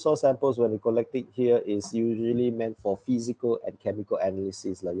usually soil samples, when you collect it here, is usually meant for physical and chemical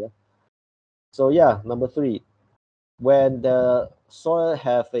analysis, like, yeah. So yeah, number 3, when the soil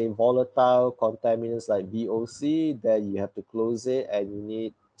have a volatile contaminants like VOC, then you have to close it and you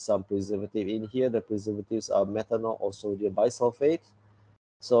need some preservative in here. The preservatives are methanol or sodium bisulfate.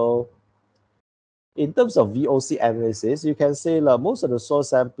 So in terms of VOC analysis, you can say most of the soil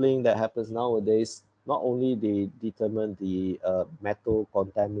sampling that happens nowadays, not only they determine the metal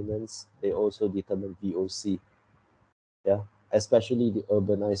contaminants, they also determine VOC. Yeah, especially the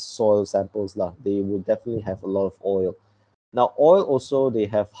urbanized soil samples lah. They will definitely have a lot of oil. Now, oil also they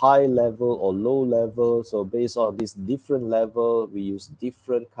have high level or low level. So based on this different level, we use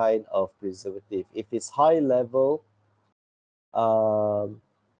different kind of preservative. If it's high level, um,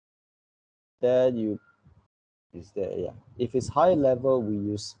 then you is there yeah. If it's high level, we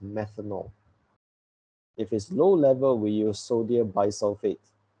use methanol. If it's low level, we use sodium bisulfate.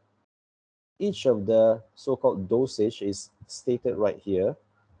 Each of the so-called dosage is stated right here.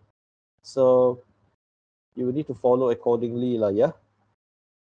 So you will need to follow accordingly, lah, yeah.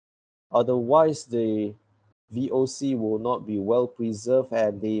 Otherwise, the VOC will not be well preserved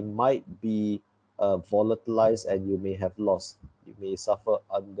and they might be volatilized and you may have loss. You may suffer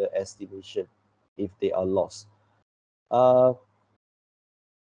underestimation if they are lost. Uh,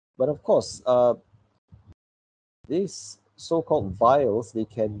 but of course, these so-called vials, they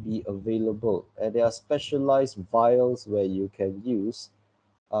can be available and there are specialized vials where you can use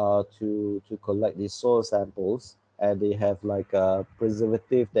to collect these soil samples, and they have like a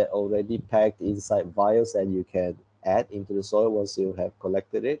preservative that already packed inside vials and you can add into the soil once you have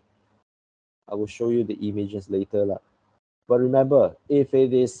collected it. I will show you the images later lah. But remember, if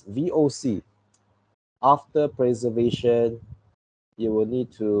it is VOC, after preservation, you will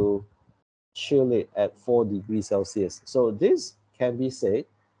need to chill it at 4 degrees Celsius. So this can be said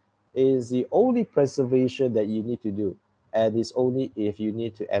is the only preservation that you need to do, and it's only if you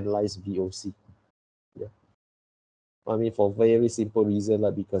need to analyze VOC. Yeah. I mean, for very simple reason,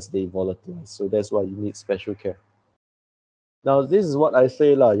 like because they volatilize. So that's why you need special care. Now, this is what I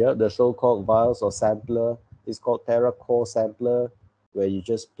say, lah, yeah, the so-called vials or sampler. It's called TerraCore sampler, where you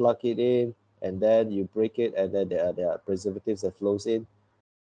just plug it in and then you break it, and then there are preservatives that flows in.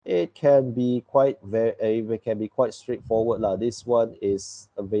 It can be quite it can be quite straightforward, lah. This one is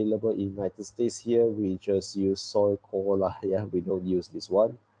available in United States. Here we just use soil core, lah. Yeah, we don't use this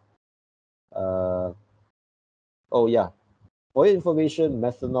one. Uh, oh yeah, for your information,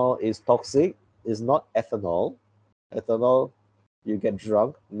 methanol is toxic. It's not ethanol. Ethanol, you get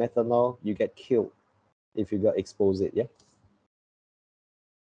drunk. Methanol, you get killed if you got exposed it. Yeah.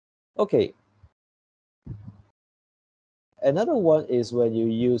 Okay. Another one is when you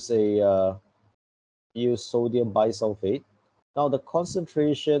use sodium bisulfate. Now the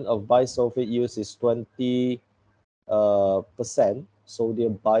concentration of bisulfate used is 20 percent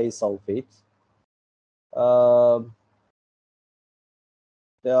sodium bisulfate. Um,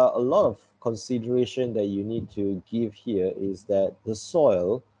 there are a lot of consideration that you need to give here is that the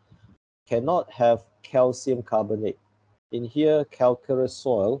soil cannot have calcium carbonate. In here, calcareous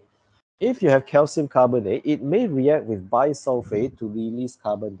soil, if you have calcium carbonate, it may react with bisulfate to release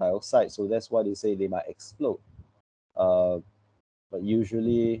carbon dioxide. So that's why they say they might explode. Uh, but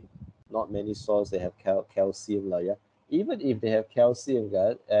usually, not many soils they have calcium, yeah. Even if they have calcium,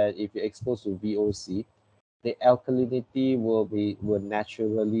 and if you're exposed to VOC, the alkalinity will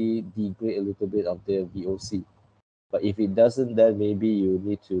naturally degrade a little bit of the VOC. But if it doesn't, then maybe you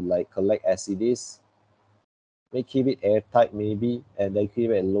need to like collect acids, may keep it airtight maybe, and then keep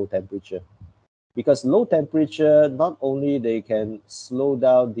it at low temperature. Because low temperature, not only they can slow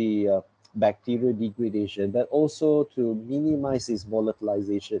down the bacterial degradation, but also to minimize its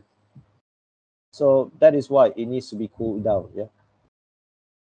volatilization. So that is why it needs to be cooled down. Yeah.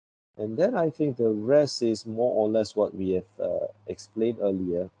 And then I think the rest is more or less what we have explained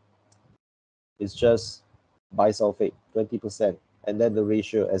earlier. It's just bisulfate, 20%. And then the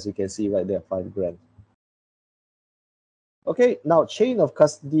ratio, as you can see right there, 5 grams. Okay, now chain of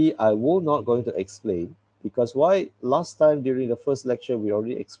custody, I will not going to explain because why? Last time during the first lecture, we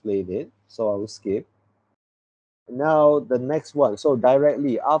already explained it. So I will skip. Now the next one. So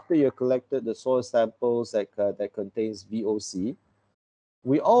directly after you collected the soil samples that contains VOC,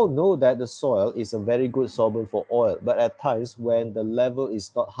 we all know that the soil is a very good solvent for oil, but at times when the level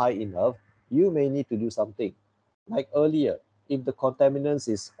is not high enough, you may need to do something. Like earlier, if the contaminants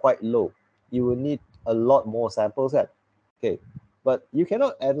is quite low, you will need a lot more samples. Right? Okay, but you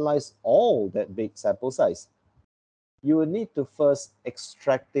cannot analyze all that big sample size. You will need to first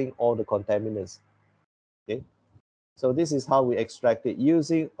extracting all the contaminants. Okay, so this is how we extract it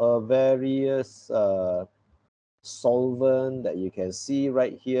using a various solvent that you can see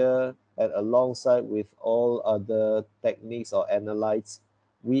right here, and alongside with all other techniques or analytes,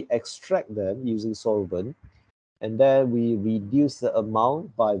 we extract them using solvent, and then we reduce the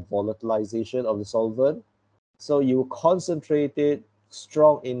amount by volatilization of the solvent. So you concentrate it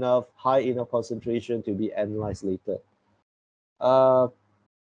strong enough, high enough concentration to be analyzed later. Uh,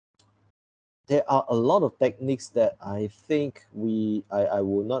 there are a lot of techniques that I think I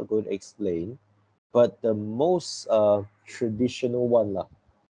will not go to explain, but the most traditional one lah,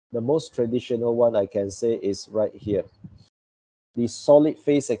 the most traditional one I can say is right here. The solid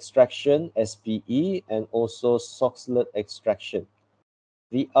phase extraction, SPE, and also Soxhlet extraction.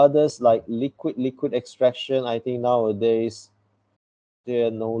 The others like liquid extraction, I think nowadays they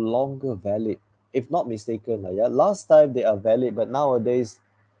are no longer valid, if not mistaken. Yeah, last time they are valid, but nowadays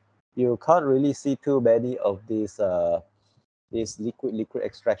you can't really see too many of these this liquid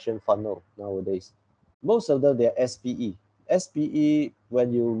extraction funnel nowadays. Most of them they are SPE. SPE,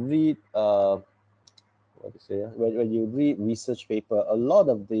 when you read what to say, when you read research paper, a lot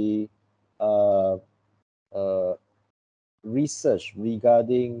of the uh, uh, research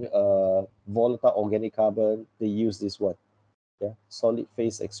regarding volatile organic carbon, they use this one, yeah, solid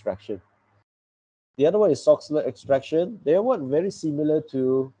phase extraction. The other one is Soxhlet extraction. They are what very similar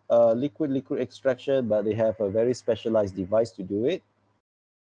to liquid extraction, but they have a very specialized device to do it.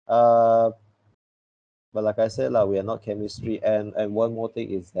 Uh, but like I said, we are not chemistry. And one more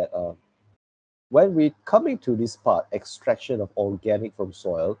thing is that when we coming to this part, extraction of organic from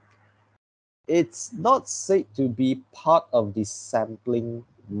soil, it's not said to be part of the sampling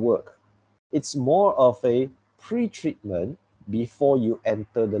work. It's more of a pre-treatment before you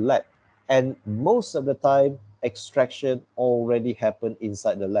enter the lab. And most of the time, extraction already happened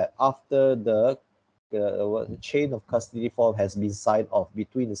inside the lab after the chain of custody form has been signed off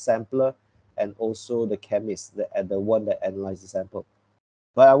between the sampler and also the chemist, the one that analyzes the sample.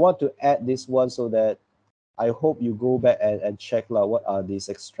 But I want to add this one so that I hope you go back and check what are these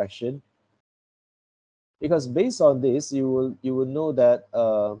extraction, because based on this you will know that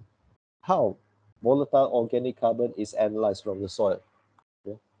how volatile organic carbon is analyzed from the soil.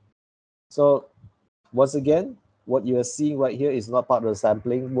 Yeah. So once again, what you are seeing right here is not part of the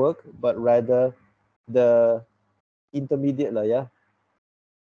sampling work, but rather the intermediate layer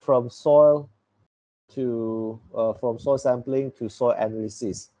from soil from soil sampling to soil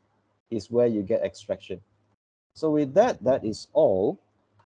analysis is where you get extraction. So with that, that is all.